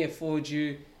definitely affords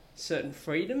you certain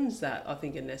freedoms that I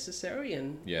think are necessary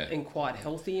Yeah. and quite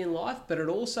healthy in life, but it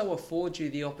also affords you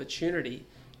the opportunity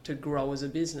to grow as a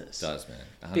business. It does, man.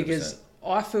 100%. Because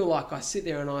I feel like I sit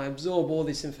there and I absorb all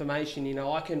this information. You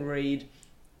know, I can read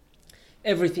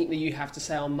everything that you have to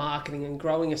say on marketing and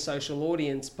growing a social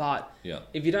audience, but Yeah.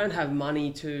 if you don't have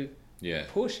money to Yeah.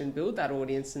 push and build that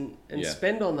audience and Yeah.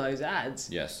 spend on those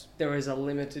ads, Yes. there is a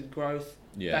limited growth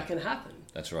Yeah. that can happen.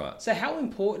 That's right. So how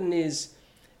important is,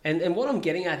 and what I'm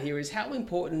getting at here is how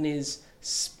important is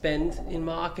spend in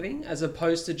marketing as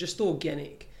opposed to just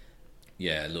organic?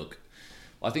 Yeah, look,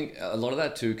 I think a lot of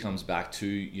that too comes back to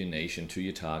your niche and to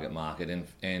your target market,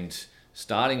 and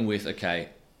starting with, okay,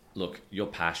 look, you're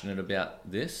passionate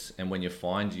about this, and when you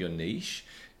find your niche,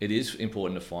 it is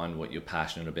important to find what you're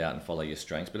passionate about and follow your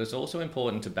strengths, but it's also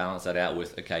important to balance that out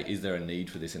with, okay, is there a need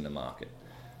for this in the market?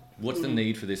 What's the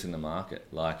need for this in the market?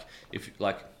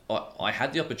 I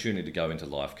had the opportunity to go into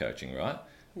life coaching, right?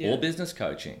 Yeah. Or business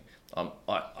coaching.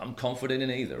 I'm confident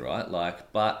in either, right?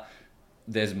 But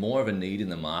there's more of a need in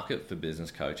the market for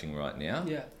business coaching right now.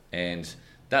 Yeah. And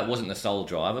that wasn't the sole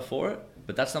driver for it,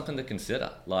 but that's something to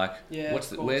consider. Yeah,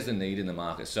 Where's the need in the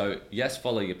market? So yes,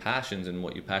 follow your passions and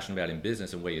what you're passionate about in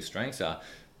business and where your strengths are,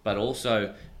 but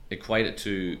also equate it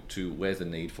to where's the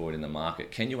need for it in the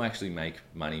market. Can you actually make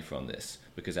money from this?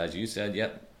 Because as you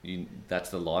said, that's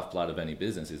the lifeblood of any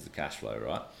business is the cash flow,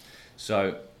 right?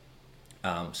 So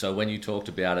when you talked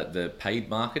about it, the paid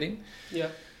marketing, Yeah.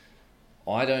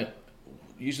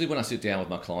 Usually when I sit down with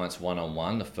my clients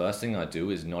one-on-one, the first thing I do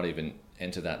is not even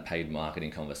enter that paid marketing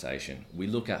conversation. We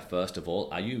look at, first of all,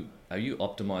 are you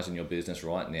optimizing your business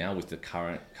right now with the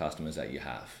current customers that you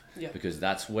have? Yeah. Because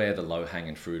that's where the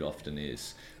low-hanging fruit often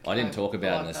is. I didn't talk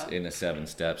about in the 7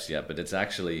 steps yet, but it's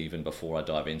actually, even before I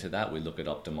dive into that, we look at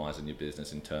optimizing your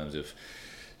business in terms of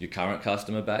your current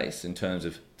customer base, in terms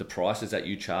of the prices that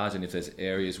you charge, and if there's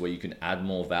areas where you can add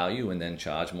more value and then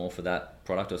charge more for that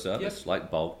product or service, Yep. like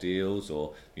bulk deals,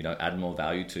 or add more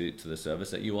value to the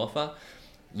service that you offer.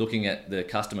 Looking at the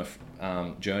customer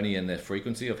journey and the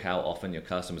frequency of how often your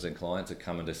customers and clients are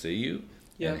coming to see you,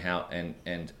 Yeah. and how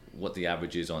and what the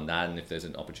average is on that, and if there's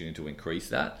an opportunity to increase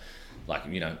that. Like,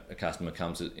 a customer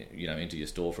comes into your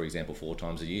store, for example, 4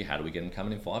 times a year. How do we get them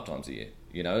coming in 5 times a year?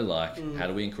 How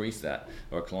do we increase that?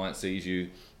 Or a client sees you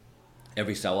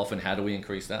every so often. How do we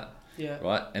increase that? Yeah.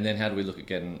 Right. And then how do we look at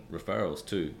getting referrals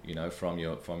too? From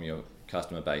your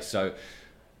customer base. So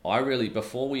I really,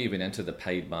 before we even enter the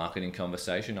paid marketing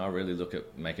conversation, I really look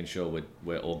at making sure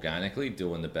we're organically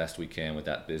doing the best we can with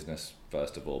that business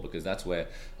first of all, because that's where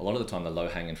a lot of the time the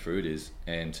low-hanging fruit is,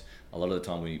 and a lot of the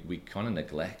time we kind of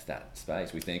neglect that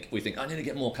space. We think I need to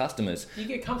get more customers. You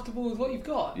get comfortable with what you've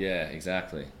got. Yeah,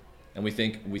 exactly. And we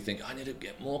think I need to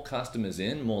get more customers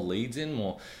in, more leads in,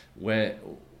 more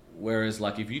whereas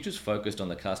like if you just focused on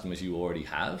the customers you already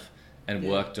have and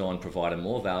worked on providing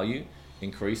more value,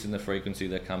 increasing the frequency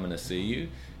they're coming to see you,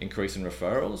 increasing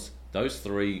referrals, those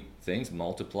 3 things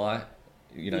multiply,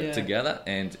 together,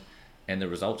 and the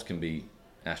results can be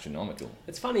astronomical.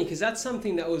 It's funny because that's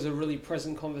something that was a really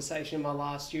present conversation in my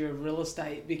last year of real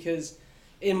estate, because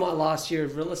in my last year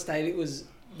of real estate,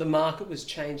 the market was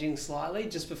changing slightly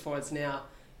just before it's now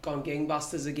gone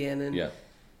gangbusters again. And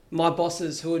my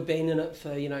bosses who had been in it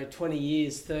for, 20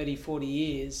 years, 30, 40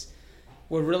 years,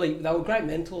 they were great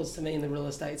mentors to me in the real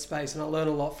estate space, and I learned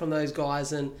a lot from those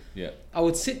guys. And I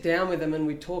would sit down with them and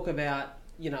we'd talk about,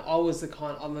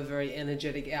 I'm a very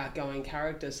energetic, outgoing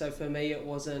character. So for me, it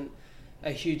wasn't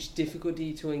a huge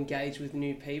difficulty to engage with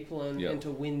new people and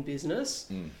to win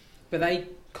business. But they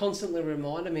constantly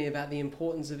reminded me about the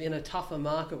importance of, in a tougher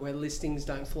market where listings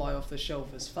don't fly off the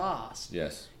shelf as fast.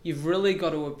 Yes. You've really got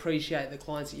to appreciate the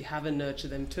clients that you have and nurture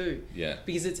them too. Yeah.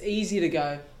 Because it's easy to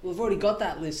go, well, I've already got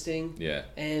that listing. Yeah.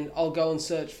 And I'll go and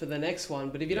search for the next one.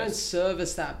 But if you don't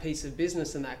service that piece of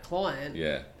business and that client,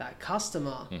 that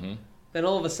customer, then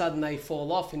all of a sudden they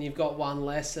fall off and you've got one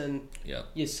less, and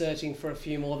you're searching for a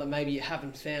few more that maybe you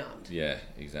haven't found. Yeah,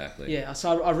 exactly. Yeah,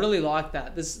 so I really like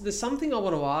that. There's something I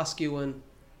want to ask you, and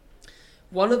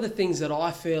one of the things that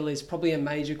I feel is probably a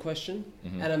major question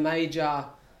and a major,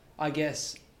 I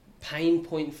guess, pain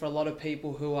point for a lot of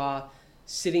people who are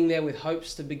sitting there with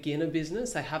hopes to begin a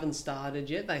business. They haven't started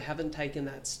yet. They haven't taken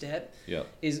that step.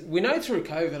 Is we know through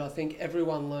COVID, I think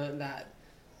everyone learned that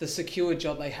the secure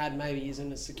job they had maybe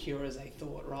isn't as secure as they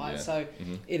thought, right? So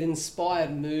it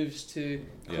inspired moves to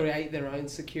create their own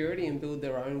security and build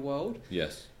their own world.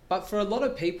 Yes. But for a lot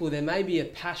of people, there may be a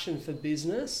passion for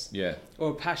business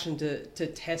or a passion to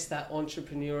test that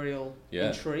entrepreneurial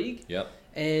intrigue.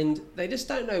 And they just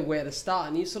don't know where to start.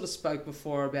 And you sort of spoke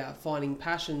before about finding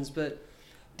passions, but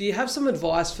Do you have some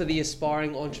advice for the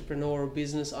aspiring entrepreneur or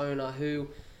business owner who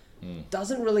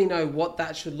doesn't really know what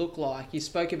that should look like? You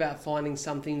spoke about finding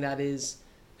something that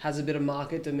has a bit of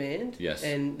market demand, Yes.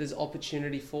 and there's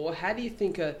opportunity for. How do you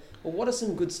think, or what are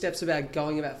some good steps about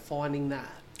going about finding that?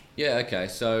 Yeah, okay.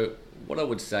 So what I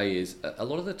would say is a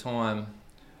lot of the time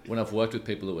when I've worked with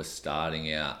people who are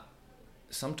starting out,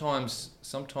 sometimes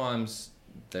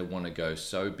they want to go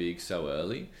so big so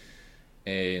early.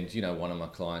 And, you know, one of my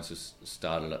clients just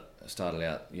started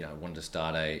out, you know, wanted to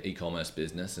start a e-commerce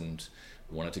business and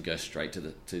wanted to go straight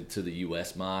to the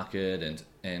US market.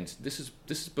 And this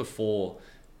is before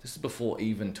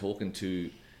even talking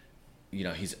to, you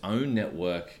know, his own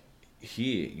network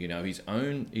here, you know, his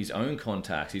own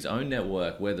contacts, his own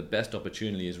network, where the best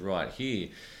opportunity is right here.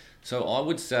 So I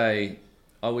would say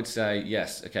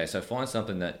yes. Okay, so find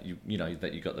something that you know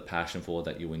that you got the passion for,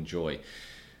 that you enjoy.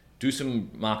 Do some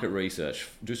market research.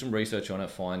 Do some research on it.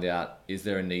 Find out, is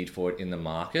there a need for it in the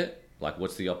market? Like,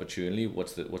 what's the opportunity?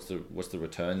 What's the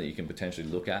return that you can potentially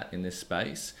look at in this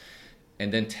space?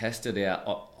 And then test it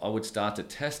out. I would start to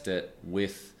test it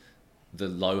with the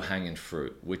low-hanging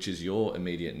fruit, which is your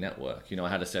immediate network. You know, I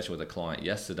had a session with a client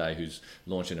yesterday who's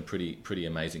launching a pretty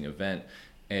amazing event,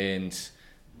 and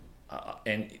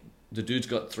the dude's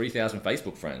got 3,000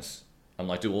 Facebook friends. I'm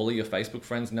like, do all of your Facebook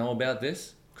friends know about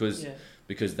this?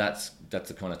 Because that's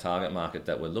the kind of target market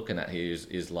that we're looking at here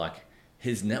is like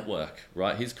his network,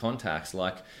 right? His contacts.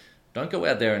 Like, don't go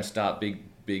out there and start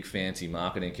big fancy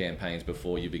marketing campaigns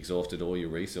before you've exhausted all your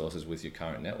resources with your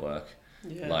current network.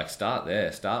 Yeah. Like, start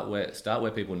there. Start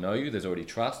where people know you. There's already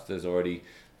trust. There's already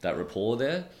that rapport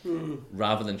there.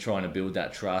 Rather than trying to build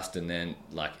that trust, and then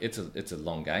like it's a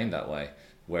long game that way.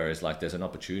 Whereas like there's an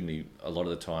opportunity a lot of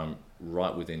the time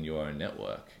right within your own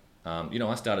network. You know,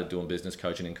 I started doing business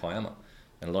coaching in Kiama,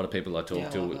 and a lot of people I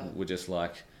talked to were just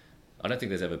like, I don't think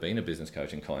there's ever been a business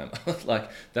coach in Kiama. Like,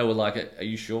 they were like, are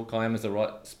you sure Kiama's the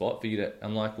right spot for you to?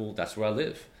 I'm like, well, that's where I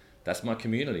live. That's my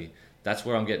community. That's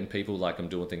where I'm getting people. Like, I'm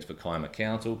doing things for Kiama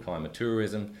Council, Kiama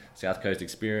Tourism, South Coast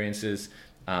Experiences,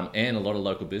 and a lot of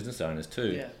local business owners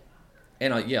too. Yeah.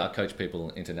 And I coach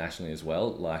people internationally as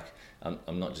well. Like,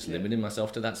 I'm not just limiting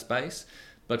myself to that space.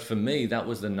 But for me, that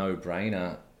was the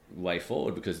no-brainer way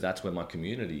forward, because that's where my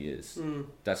community is.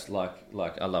 That's like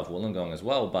I love Wollongong as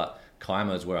well, but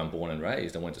Kiama is where I'm born and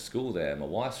raised. I went to school there. My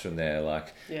wife's from there.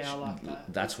 Like, I like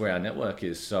that. That's where our network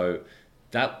is. So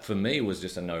that for me was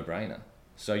just a no-brainer.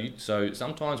 So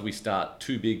sometimes we start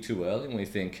too big too early, and we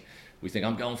think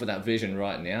I'm going for that vision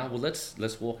right now. Well,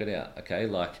 let's walk it out. Okay,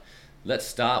 like, let's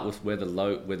start with where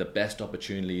the best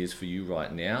opportunity is for you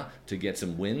right now to get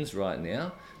some wins right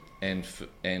now. And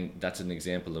that's an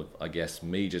example of, I guess,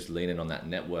 me just leaning on that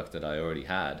network that I already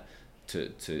had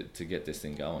to get this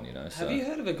thing going, you know. So, have you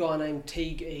heard of a guy named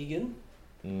Teague Egan?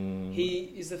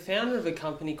 He is the founder of a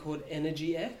company called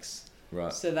Energy X.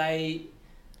 Right. So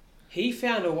he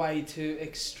found a way to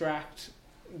extract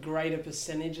greater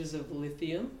percentages of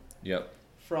lithium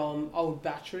from old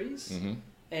batteries.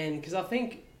 And because I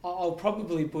think, I'll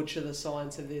probably butcher the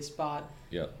science of this, but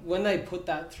when they put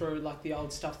that through, like the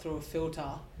old stuff through a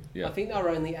filter, I think they were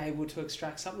only able to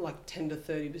extract something like 10 to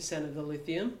 30% of the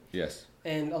lithium. Yes.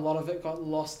 And a lot of it got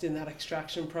lost in that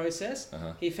extraction process.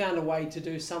 He found a way to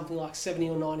do something like 70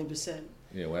 or 90%.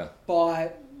 Yeah, wow.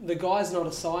 By, the guy's not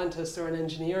a scientist or an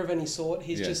engineer of any sort.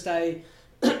 He's just a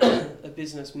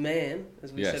businessman,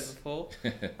 as we said before,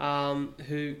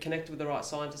 who connected with the right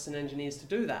scientists and engineers to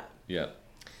do that. Yeah.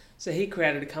 So he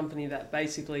created a company that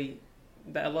basically,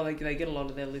 they get a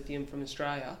lot of their lithium from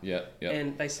Australia,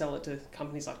 and they sell it to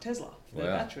companies like Tesla for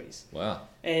their batteries. Wow.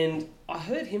 And I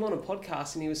heard him on a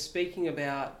podcast, and he was speaking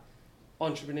about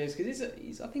entrepreneurs,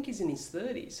 because I think he's in his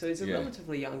 30s, so he's a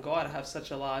relatively young guy to have such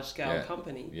a large-scale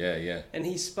company. Yeah. And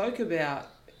he spoke about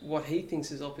what he thinks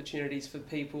is opportunities for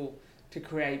people to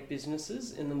create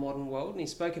businesses in the modern world, and he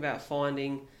spoke about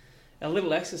finding a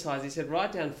little exercise. He said,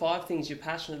 write down 5 things you're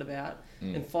passionate about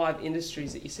and 5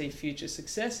 industries that you see future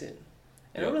success in.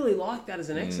 And I really like that as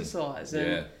an exercise.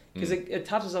 And because it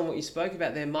touches on what you spoke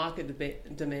about, their market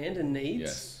demand and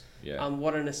needs.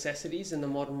 What are necessities in the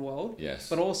modern world.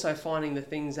 But also finding the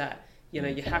things that, you know,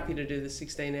 you're happy to do the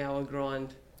 16-hour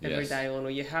grind every day on,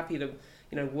 or you're happy to,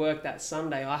 you know, work that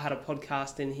Sunday. I had a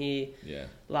podcast in here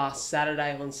last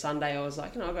Saturday. On Sunday, I was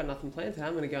like, you know, I've got nothing planned today.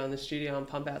 I'm going to go in the studio and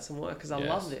pump out some work because I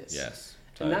love this. Yes,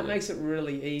 totally. And that makes it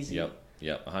really easy.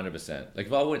 Yep, 100%. Like,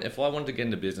 if I wanted to get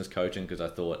into business coaching because I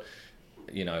thought,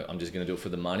 you know, I'm just going to do it for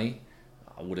the money,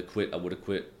 I would have quit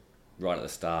right at the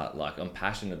start. Like, I'm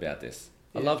passionate about this.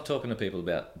 I love talking to people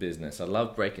about business. I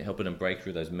love helping them break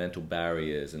through those mental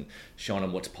barriers and showing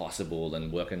them what's possible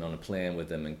and working on a plan with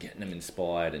them and getting them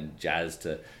inspired and jazzed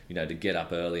to, to get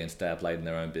up early and stay up late in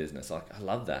their own business. Like, I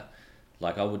love that.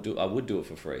 Like, I would do it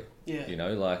for free. Yeah.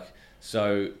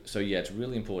 So yeah, it's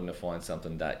really important to find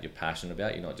something that you're passionate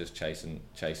about. You're not just chasing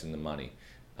the money.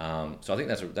 So I think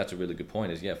that's a really good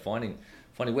point. Is finding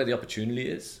where the opportunity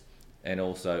is, and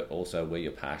also where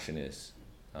your passion is.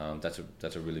 That's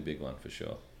a really big one for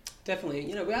sure. Definitely.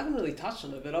 We haven't really touched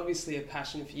on it, but obviously a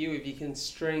passion for you, if you can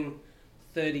string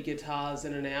 30 guitars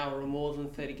in an hour or more than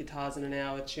 30 guitars in an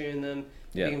hour, tune them,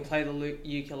 you can play the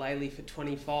ukulele for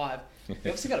 25. You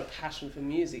obviously got a passion for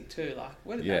music too. Like,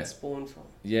 where did that spawn from?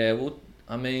 Yeah, well,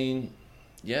 I mean,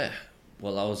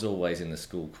 well, I was always in the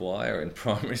school choir in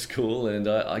primary school, and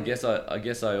I guess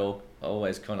I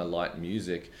always kind of liked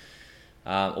music.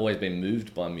 Always been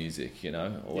moved by music,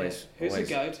 Always. Who's the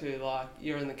go-to? Like,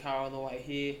 you're in the car on the way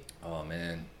here. Oh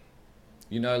man,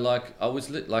 like I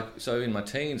was so in my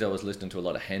teens I was listening to a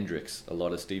lot of Hendrix, a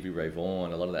lot of Stevie Ray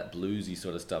Vaughan, a lot of that bluesy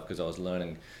sort of stuff because I was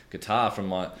learning guitar from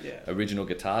my original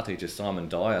guitar teacher Simon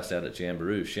Dias out at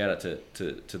Jamboree. Shout out to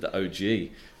the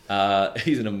OG.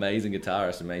 He's an amazing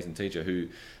guitarist, amazing teacher who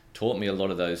taught me a lot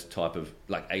of those type of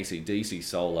like AC/DC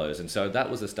solos, and so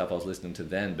that was the stuff I was listening to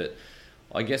then. But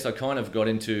I guess I kind of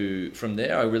from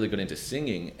there I really got into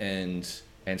singing and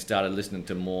started listening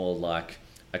to more like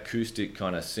acoustic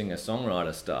kind of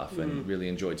singer-songwriter stuff and really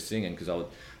enjoyed singing because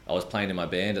I was playing in my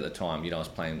band at the time. I was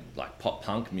playing like pop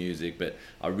punk music, but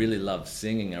I really loved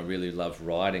singing. I really loved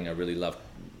writing. I really loved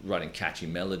writing catchy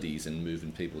melodies and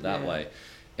moving people that way.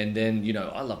 And then,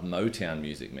 I love Motown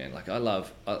music, man. Like, I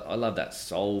love that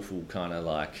soulful kind of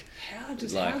like... How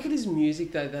good is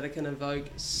music, though, that it can evoke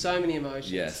so many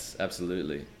emotions? Yes,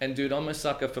 absolutely. And, dude, I'm a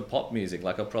sucker for pop music.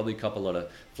 Like, I'll probably cop a lot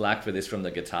of flack for this from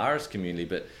the guitarist community,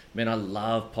 but, man, I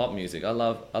love pop music. I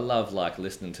love like,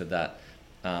 listening to that,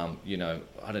 I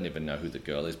don't even know who the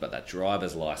girl is, but that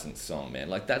Driver's License song, man.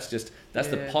 Like, that's the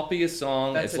poppiest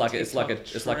song. It's like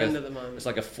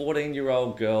a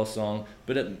 14-year-old girl song,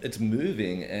 but it's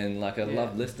moving, and like I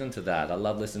love listening to that. I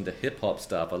love listening to hip hop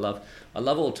stuff. I love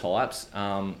all types.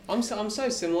 I'm so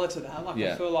similar to that. Like,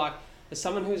 I feel like as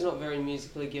someone who's not very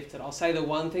musically gifted, I'll say the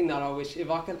one thing that I wish,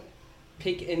 if I could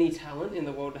pick any talent in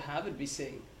the world to have, it'd be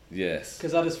singing. Yes.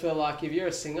 Because I just feel like if you're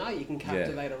a singer, you can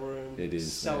captivate a room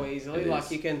so easily. It is.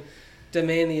 You can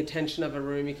demand the attention of a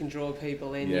room, you can draw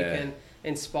people in, you can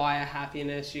inspire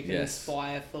happiness, you can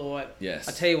inspire thought. Yes.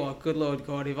 I tell you what, good Lord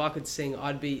God, if I could sing,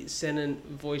 I'd be sending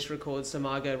voice records to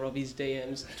Margot Robbie's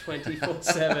DMs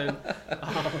 24/7.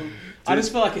 I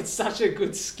just feel like it's such a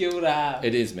good skill to have.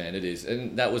 It is, man, it is.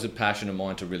 And that was a passion of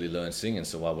mine to really learn singing,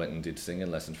 so I went and did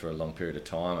singing lessons for a long period of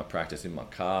time. I practiced in my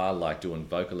car, like doing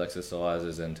vocal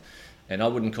exercises, and I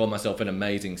wouldn't call myself an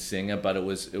amazing singer, but it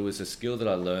was a skill that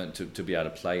I learned to be able to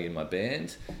play in my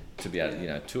band, to be able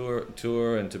to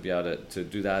tour and to be able to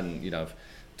do that. And I've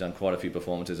done quite a few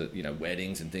performances at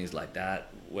weddings and things like that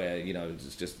where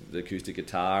it's just the acoustic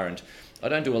guitar, and I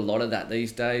don't do a lot of that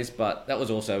these days, but that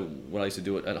was also what I used to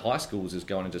do at high schools, is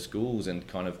going into schools and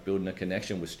kind of building a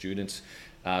connection with students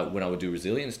when I would do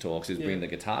resilience talks, is bring the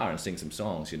guitar and sing some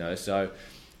songs, so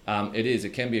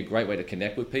it can be a great way to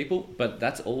connect with people, but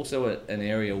that's also an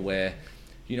area where,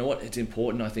 it's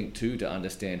important, I think, too, to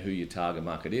understand who your target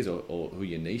market is or who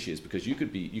your niche is, because you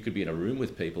could be in a room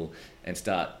with people and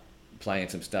start playing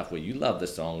some stuff where you love the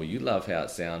song, where you love how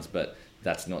it sounds, but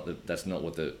that's not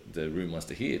what the room wants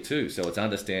to hear too. So it's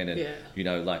understanding,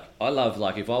 like I love,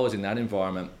 like if I was in that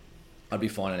environment, I'd be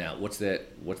finding out what's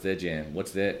their jam, what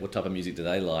type of music do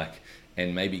they like,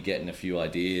 and maybe getting a few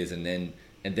ideas, and then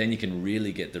you can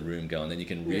really get the room going. Then you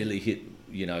can really hit,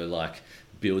 like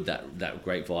build that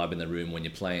great vibe in the room when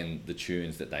you're playing the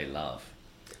tunes that they love.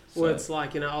 Well, it's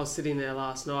like, I was sitting there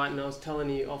last night and I was telling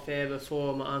you off air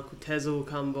before, my Uncle Tezel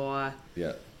come by.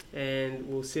 Yeah. And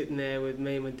we were sitting there with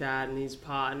me and my dad and his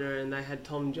partner, and they had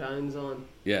Tom Jones on.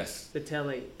 Yes. The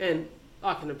telly. And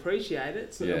I can appreciate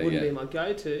it, so it wouldn't be my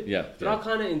go-to. Yeah. But I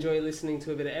kind of enjoy listening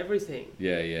to a bit of everything.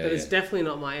 Yeah. But it's definitely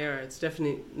not my era. It's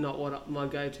definitely not what my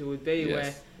go-to would be.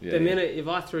 Yes. Where the minute if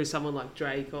I threw someone like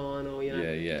Drake on, or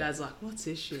Dad's like, "What's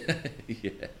this shit?"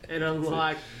 And I'm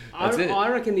like, I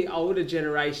reckon the older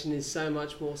generation is so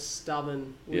much more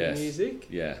stubborn with music.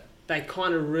 Yeah. They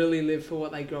kind of really live for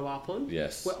what they grow up on.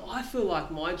 Yes. Where I feel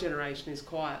like my generation is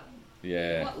quite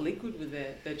liquid with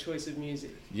their choice of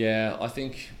music. Yeah, I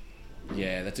think.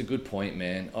 Yeah, that's a good point,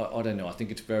 man. I don't know. I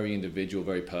think it's very individual,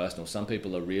 very personal. Some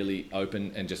people are really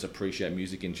open and just appreciate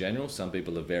music in general. Some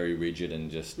people are very rigid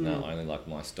and just, no, I only like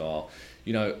my style.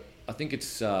 I think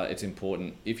it's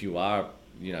important if you are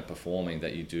performing,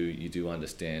 that you do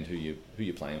understand who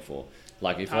you're playing for.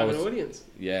 Like if Target I was audience.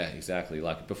 Yeah, exactly.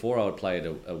 Like before I would play at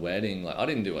a wedding, like I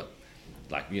didn't do it,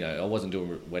 like, I wasn't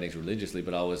doing weddings religiously,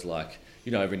 but I was like,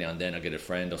 every now and then I get a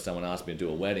friend or someone asked me to do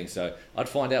a wedding, so I'd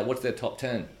find out what's their top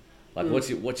 10, like what's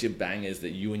your bangers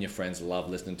that you and your friends love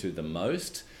listening to the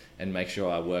most, and make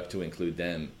sure I work to include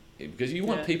them, because you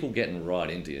want people getting right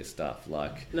into your stuff.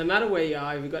 Like no matter where you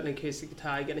are, if you've got an acoustic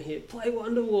guitar, you're gonna hear "Play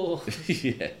Wonderwall."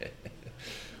 Yeah.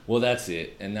 Well, that's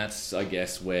it, and that's, I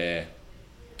guess, where,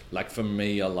 like for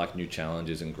me, I like new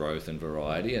challenges and growth and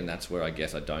variety, and that's where I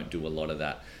guess I don't do a lot of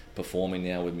that performing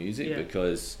now with music,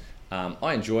 because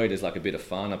I enjoy it as like a bit of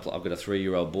fun. I've got a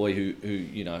 3-year-old boy who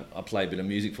I play a bit of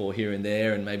music for here and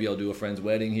there, and maybe I'll do a friend's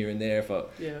wedding here and there.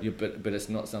 But it's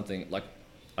not something like,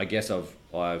 I guess I've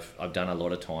done a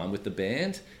lot of time with the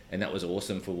band, and that was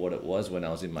awesome for what it was when I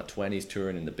was in my 20s,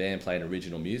 touring in the band, playing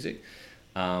original music.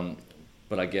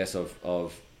 But I guess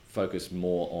I've focused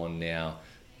more on now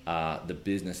the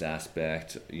business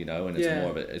aspect, and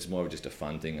it's more of just a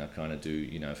fun thing I kind of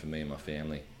do, for me and my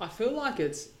family. I feel like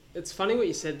it's funny what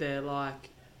you said there, like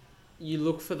you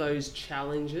look for those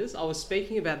challenges. I was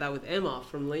speaking about that with Emma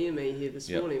from Liam E here this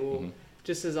morning. Well,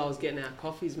 just as I was getting our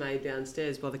coffees made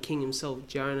downstairs by the king himself,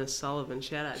 Jonas Sullivan.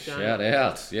 Shout out, Jonas. Shout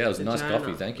out. Yeah, it was a nice Jonah,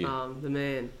 coffee, thank you. The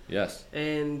man. Yes.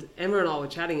 And Emma and I were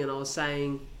chatting, and I was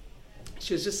saying,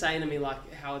 she was just saying to me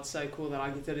like how it's so cool that I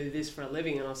get to do this for a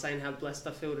living, and I was saying how blessed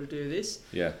I feel to do this.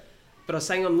 Yeah. But I was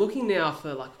saying I'm looking now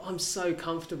for, like, I'm so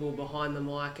comfortable behind the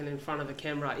mic and in front of a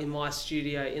camera in my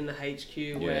studio in the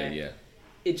HQ where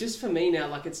it just, for me now,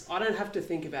 like, I don't have to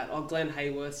think about, Glenn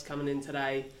Haworth's coming in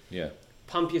today. Yeah.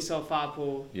 Pump yourself up,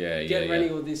 or get ready,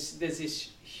 or there's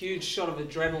this huge shot of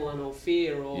adrenaline or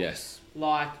fear, or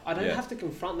like, I don't have to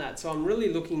confront that. So I'm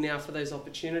really looking now for those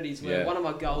opportunities where one of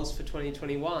my goals for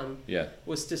 2021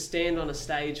 was to stand on a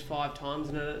stage 5 times,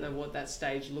 and I don't know what that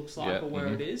stage looks like or where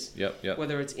it is.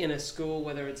 Whether it's in a school,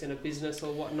 whether it's in a business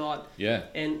or whatnot.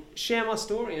 And share my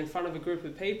story in front of a group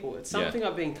of people. It's something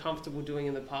I've been comfortable doing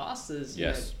in the past.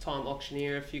 There's time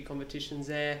auctioneer, a few competitions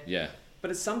there. But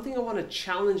it's something I want to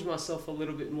challenge myself a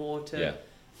little bit more to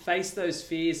face those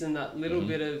fears and that little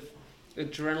bit of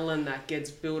adrenaline that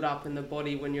gets built up in the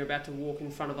body when you're about to walk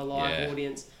in front of a live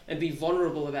audience, and be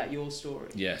vulnerable about your story.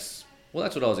 Yes. Well,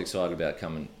 that's what I was excited about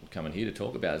coming here to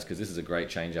talk about, is because this is a great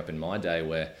change up in my day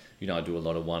where, I do a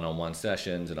lot of one-on-one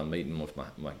sessions, and I'm meeting with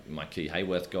my key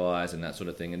Haworth guys and that sort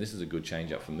of thing. And this is a good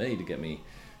change up for me to get me,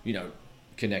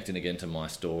 connecting again to my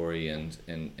story and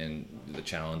the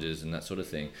challenges and that sort of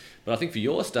thing. But I think for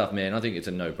your stuff, man, I think it's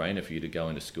a no-brainer for you to go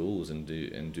into schools and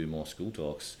do more school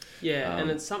talks.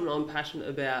 And it's something I'm passionate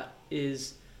about.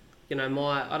 Is I don't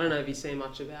know if you see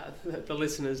much about the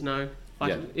listeners know.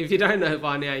 If you don't know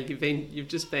by now, you've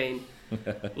just been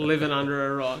living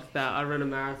under a rock. That I ran a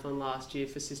marathon last year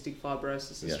for Cystic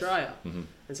Fibrosis Australia,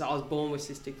 and so I was born with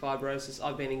cystic fibrosis.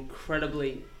 I've been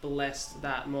incredibly blessed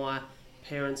that my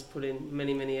parents put in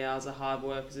many, many hours of hard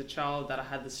work as a child, that I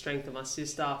had the strength of my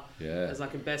sister as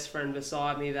like a best friend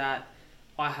beside me, that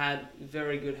I had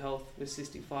very good health with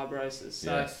cystic fibrosis.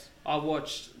 So I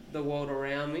watched the world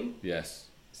around me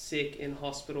sick, in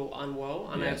hospital, unwell,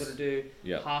 unable to do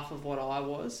half of what I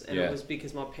was, and it was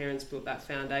because my parents built that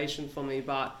foundation for me.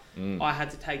 But I had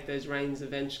to take those reins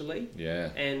eventually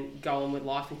and go on with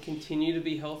life and continue to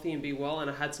be healthy and be well. And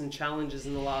I had some challenges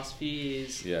in the last few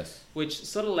years, which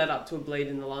sort of led up to a bleed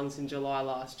in the lungs in July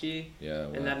last year.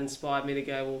 And that inspired me to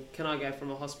go, well, can I go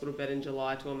from a hospital bed in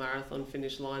July to a marathon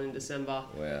finish line in December?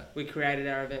 We created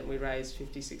our event. We raised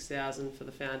 $56,000 for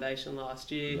the foundation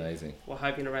last year. Amazing. We're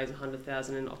hoping to raise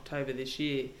 $100,000 in October this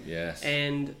year.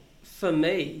 And for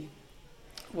me,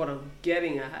 what I'm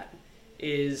getting at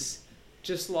is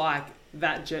just like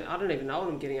that. I don't even know what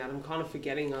I'm getting at. I'm kind of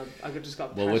forgetting. I just got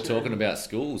passionate. Well, we're talking about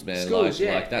schools, man. Schools,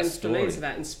 like that and story. For me, it's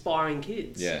about inspiring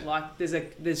kids. Like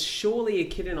there's surely a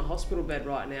kid in a hospital bed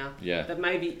right now that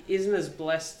maybe isn't as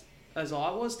blessed as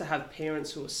I was to have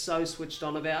parents who are so switched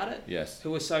on about it,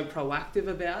 who are so proactive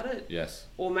about it,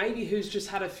 or maybe who's just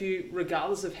had a few,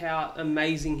 regardless of how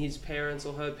amazing his parents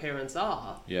or her parents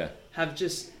are, have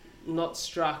just not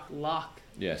struck luck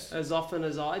as often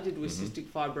as I did with cystic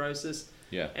fibrosis,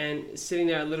 and sitting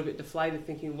there a little bit deflated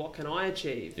thinking, what can I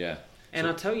achieve? And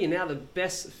I tell you now, the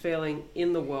best feeling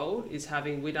in the world is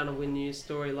we done a Win News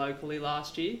story locally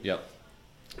last year.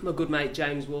 My good mate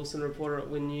James Wilson, reporter at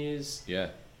Win News,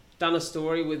 done a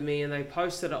story with me, and they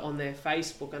posted it on their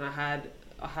Facebook, and I had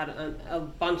I had a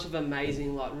bunch of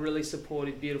amazing, like really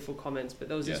supportive, beautiful comments, but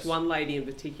there was this one lady in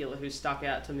particular who stuck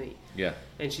out to me. Yeah.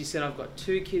 And she said, I've got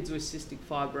 2 kids with cystic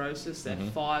fibrosis. They're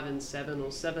 5 and 7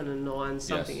 or 7 and 9,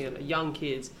 something, young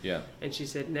kids. Yeah. And she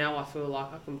said, now I feel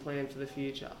like I can plan for the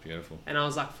future. Beautiful. And I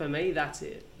was like, for me, that's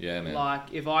it. Yeah, man.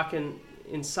 Like, if I can,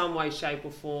 in some way, shape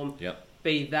or form,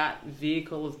 be that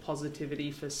vehicle of positivity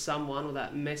for someone, or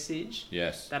that message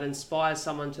that inspires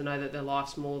someone to know that their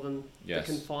life's more than the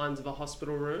confines of a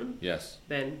hospital room,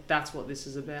 then that's what this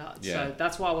is about. So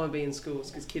that's why I want to be in schools,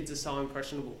 because kids are so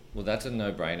impressionable. Well, that's a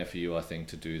no-brainer for you, I think,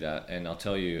 to do that. And I'll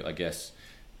tell you, I guess,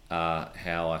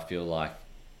 how I feel like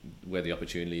where the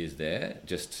opportunity is there.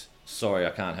 Just, sorry, I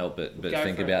can't help it, but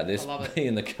think about this,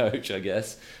 being the coach, I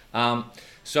guess.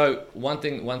 So one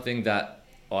thing that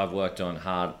I've worked on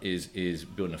hard is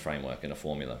building a framework and a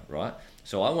formula, right?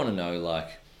 So I want to know, like,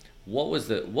 what was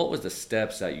the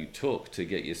steps that you took to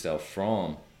get yourself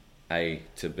from A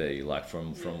to B, like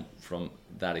from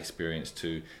that experience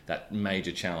to that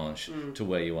major challenge to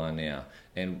where you are now.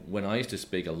 And when I used to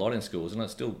speak a lot in schools, and I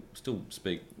still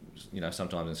speak,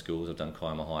 sometimes in schools. I've done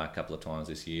Kaima High a couple of times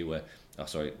this year,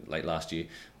 late last year,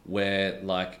 where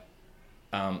like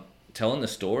telling the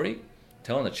story,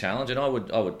 telling the challenge, and I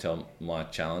would tell my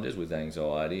challenges with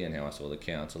anxiety and how I saw the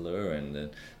counsellor, and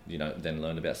then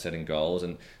learned about setting goals,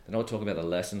 and then I would talk about the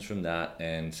lessons from that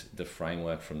and the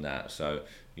framework from that. So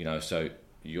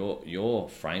your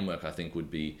framework, I think, would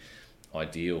be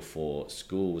ideal for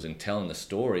schools, and telling the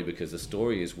story, because the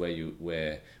story is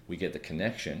where we get the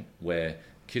connection, where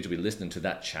kids will be listening to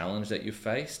that challenge that you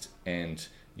faced, and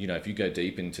if you go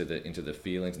deep into the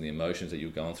feelings and the emotions that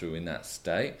you're going through in that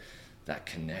state, that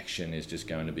connection is just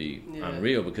going to be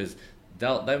unreal, because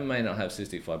they may not have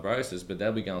cystic fibrosis, but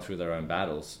they'll be going through their own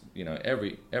battles.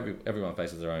 Everyone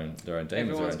faces their own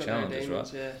demons, their own challenges,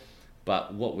 right? Yeah.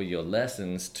 But what were your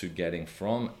lessons to getting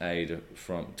from A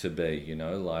to B?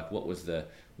 Like what was the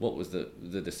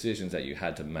decisions that you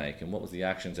had to make, and what was the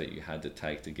actions that you had to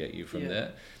take to get you from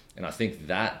there? And I think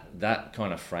that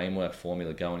kind of framework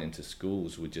formula going into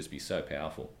schools would just be so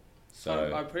powerful.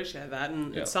 So I appreciate that,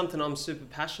 and it's something I'm super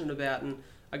passionate about. And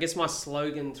I guess my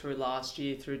slogan through last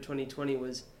year, through 2020,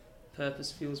 was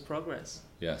purpose fuels progress.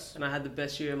 Yes. And I had the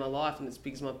best year of my life, and it's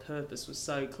because my purpose was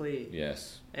so clear.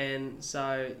 Yes. And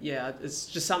so, it's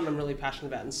just something I'm really passionate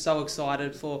about, and so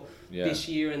excited for this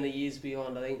year and the years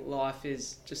beyond. I think life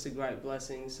is just a great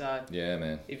blessing. So yeah,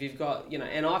 man. If you've got,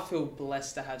 and I feel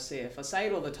blessed to have CF. I say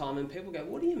it all the time, and people go,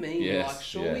 "What do you mean? Like,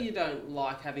 surely you don't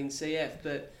like having CF?"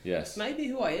 But it's maybe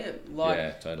who I am.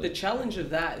 Like, totally. The challenge of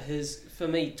that has, for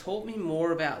me, taught me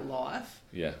more about life.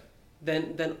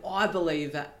 Than I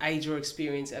believe that age or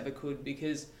experience ever could,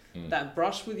 because that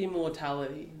brush with your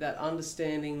mortality, that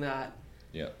understanding that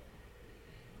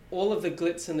all of the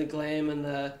glitz and the glam and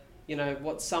the,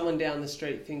 what someone down the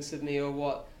street thinks of me, or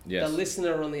what the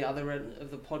listener on the other end of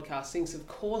the podcast thinks, of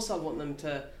course I want them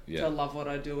to love what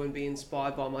I do and be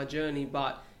inspired by my journey.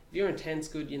 But if your intent's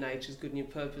good, your nature's good, and your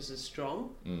purpose is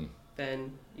strong,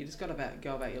 then you just got to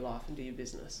go about your life and do your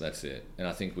business. That's it. And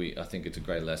I think it's a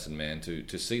great lesson, man,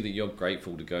 to see that you're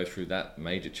grateful to go through that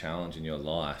major challenge in your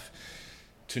life,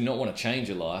 to not want to change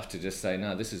your life, to just say,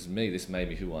 no, this is me, this may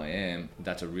be who I am.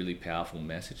 That's a really powerful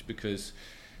message, because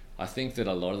I think that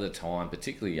a lot of the time,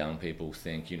 particularly young people,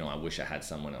 think, I wish I had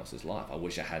someone else's life. I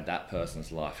wish I had that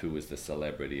person's life who was the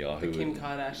celebrity, or who Kim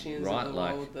Kardashians, right? Of the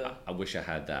like, world, I wish I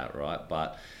had that, right?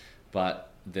 But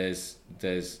there's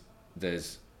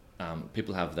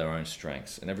people have their own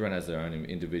strengths, and everyone has their own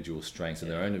individual strengths and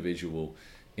their own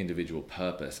individual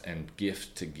purpose and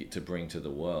gift to bring to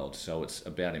the world. So it's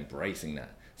about embracing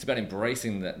that. It's about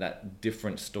embracing that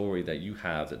different story that you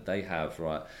have, that they have,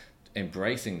 right?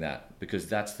 Embracing that, because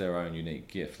that's their own unique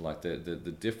gift. Like the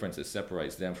difference that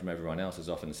separates them from everyone else is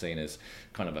often seen as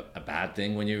kind of a bad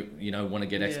thing when you want to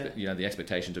get the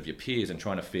expectations of your peers and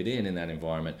trying to fit in that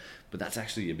environment. But that's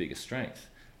actually your biggest strength.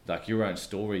 Like your own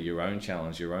story, your own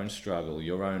challenge, your own struggle,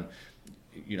 your own,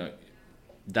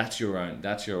 that's your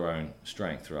own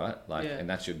strength, right? Like, and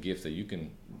that's your gift that you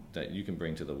can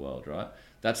bring to the world, right?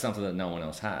 That's something that no one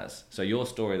else has. So your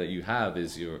story that you have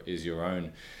is your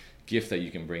own gift that you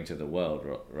can bring to the world,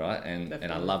 right? And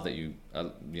I love that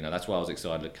that's why I was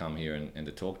excited to come here and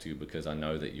to talk to you, because I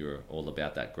know that you're all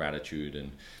about that gratitude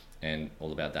and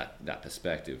all about that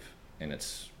perspective, and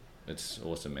it's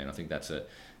awesome, man. I think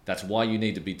that's why you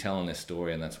need to be telling this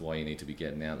story, and that's why you need to be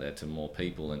getting out there to more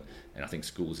people. And I think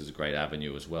schools is a great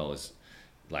avenue as well, as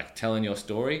like telling your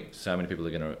story. So many people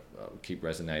are going to keep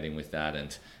resonating with that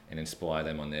and inspire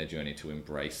them on their journey to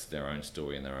embrace their own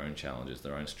story and their own challenges,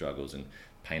 their own struggles, and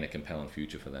paint a compelling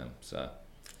future for them. So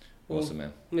Awesome,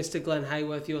 man. Mr. Glenn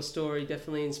Haworth, your story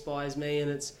definitely inspires me, and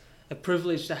it's a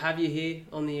privilege to have you here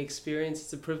on the experience.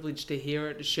 It's a privilege to hear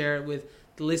it, to share it with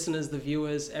the listeners, the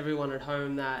viewers, everyone at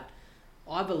home, that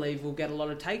I believe will get a lot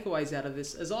of takeaways out of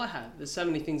this, as I have. There's so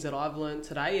many things that I've learned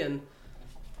today, and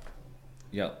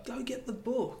go get the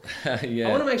book. Yeah.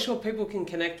 I want to make sure people can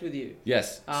connect with you.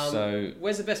 Yes. So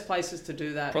where's the best places to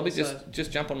do that? probably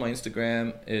just jump on my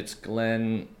Instagram. It's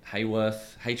Glenn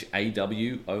Haworth,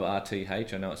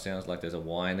 Haworth. I know it sounds like there's a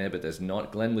Y in there, but there's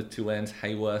not. Glenn with 2 N's,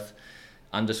 Haworth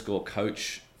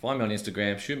 _coach. Find me on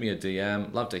Instagram, shoot me a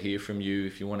DM. Love to hear from you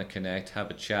if you want to connect, have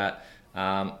a chat.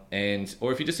 Or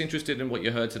if you're just interested in what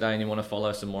you heard today and you want to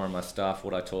follow some more of my stuff,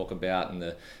 what I talk about,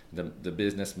 and the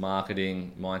business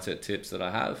marketing mindset tips that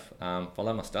I have,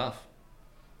 follow my stuff.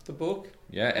 The book?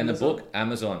 Yeah, and Amazon? The book,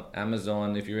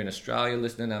 Amazon. If you're in Australia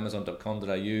listening,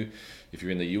 amazon.com.au. If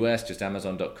you're in the US, just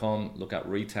amazon.com. Look up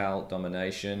Retail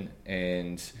Domination,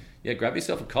 and grab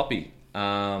yourself a copy.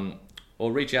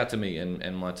 Or reach out to me,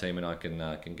 and my team and I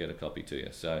can get a copy to you.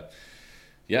 So,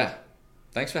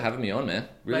 thanks for having me on, man.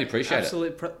 Really appreciate it.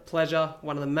 Absolute pleasure.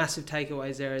 One of the massive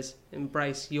takeaways there is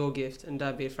embrace your gift and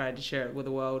don't be afraid to share it with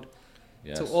the world.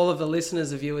 Yes. To all of the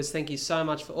listeners and viewers, thank you so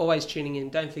much for always tuning in.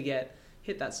 Don't forget,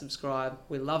 hit that subscribe.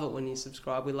 We love it when you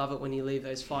subscribe. We love it when you leave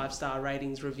those 5-star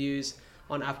ratings, reviews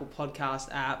on Apple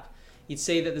Podcast app. You'd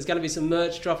see that there's going to be some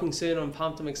merch dropping soon. I'm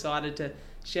pumped. I'm excited to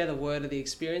share the word of the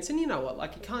experience. And you know what?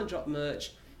 Like, you can't drop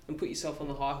merch and put yourself on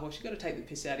the high horse. You've got to take the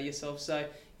piss out of yourself. So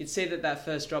you'd see that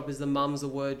first drop is the mum's the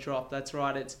word drop. That's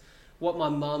right. It's what my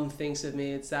mum thinks of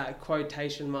me. It's that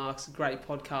quotation marks, great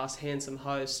podcast, handsome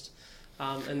host.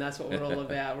 And that's what we're all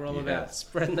about. We're all about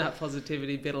spreading that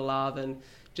positivity, bit of love, and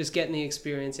just getting the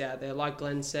experience out there. Like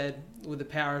Glenn said, with the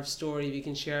power of story, if you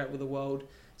can share it with the world,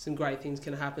 some great things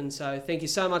can happen. So thank you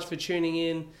so much for tuning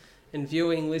in and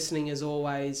viewing, listening as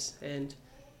always, and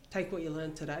take what you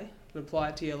learned today and apply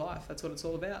it to your life. That's what it's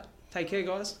all about. Take care,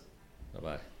 guys.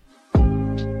 Bye-bye.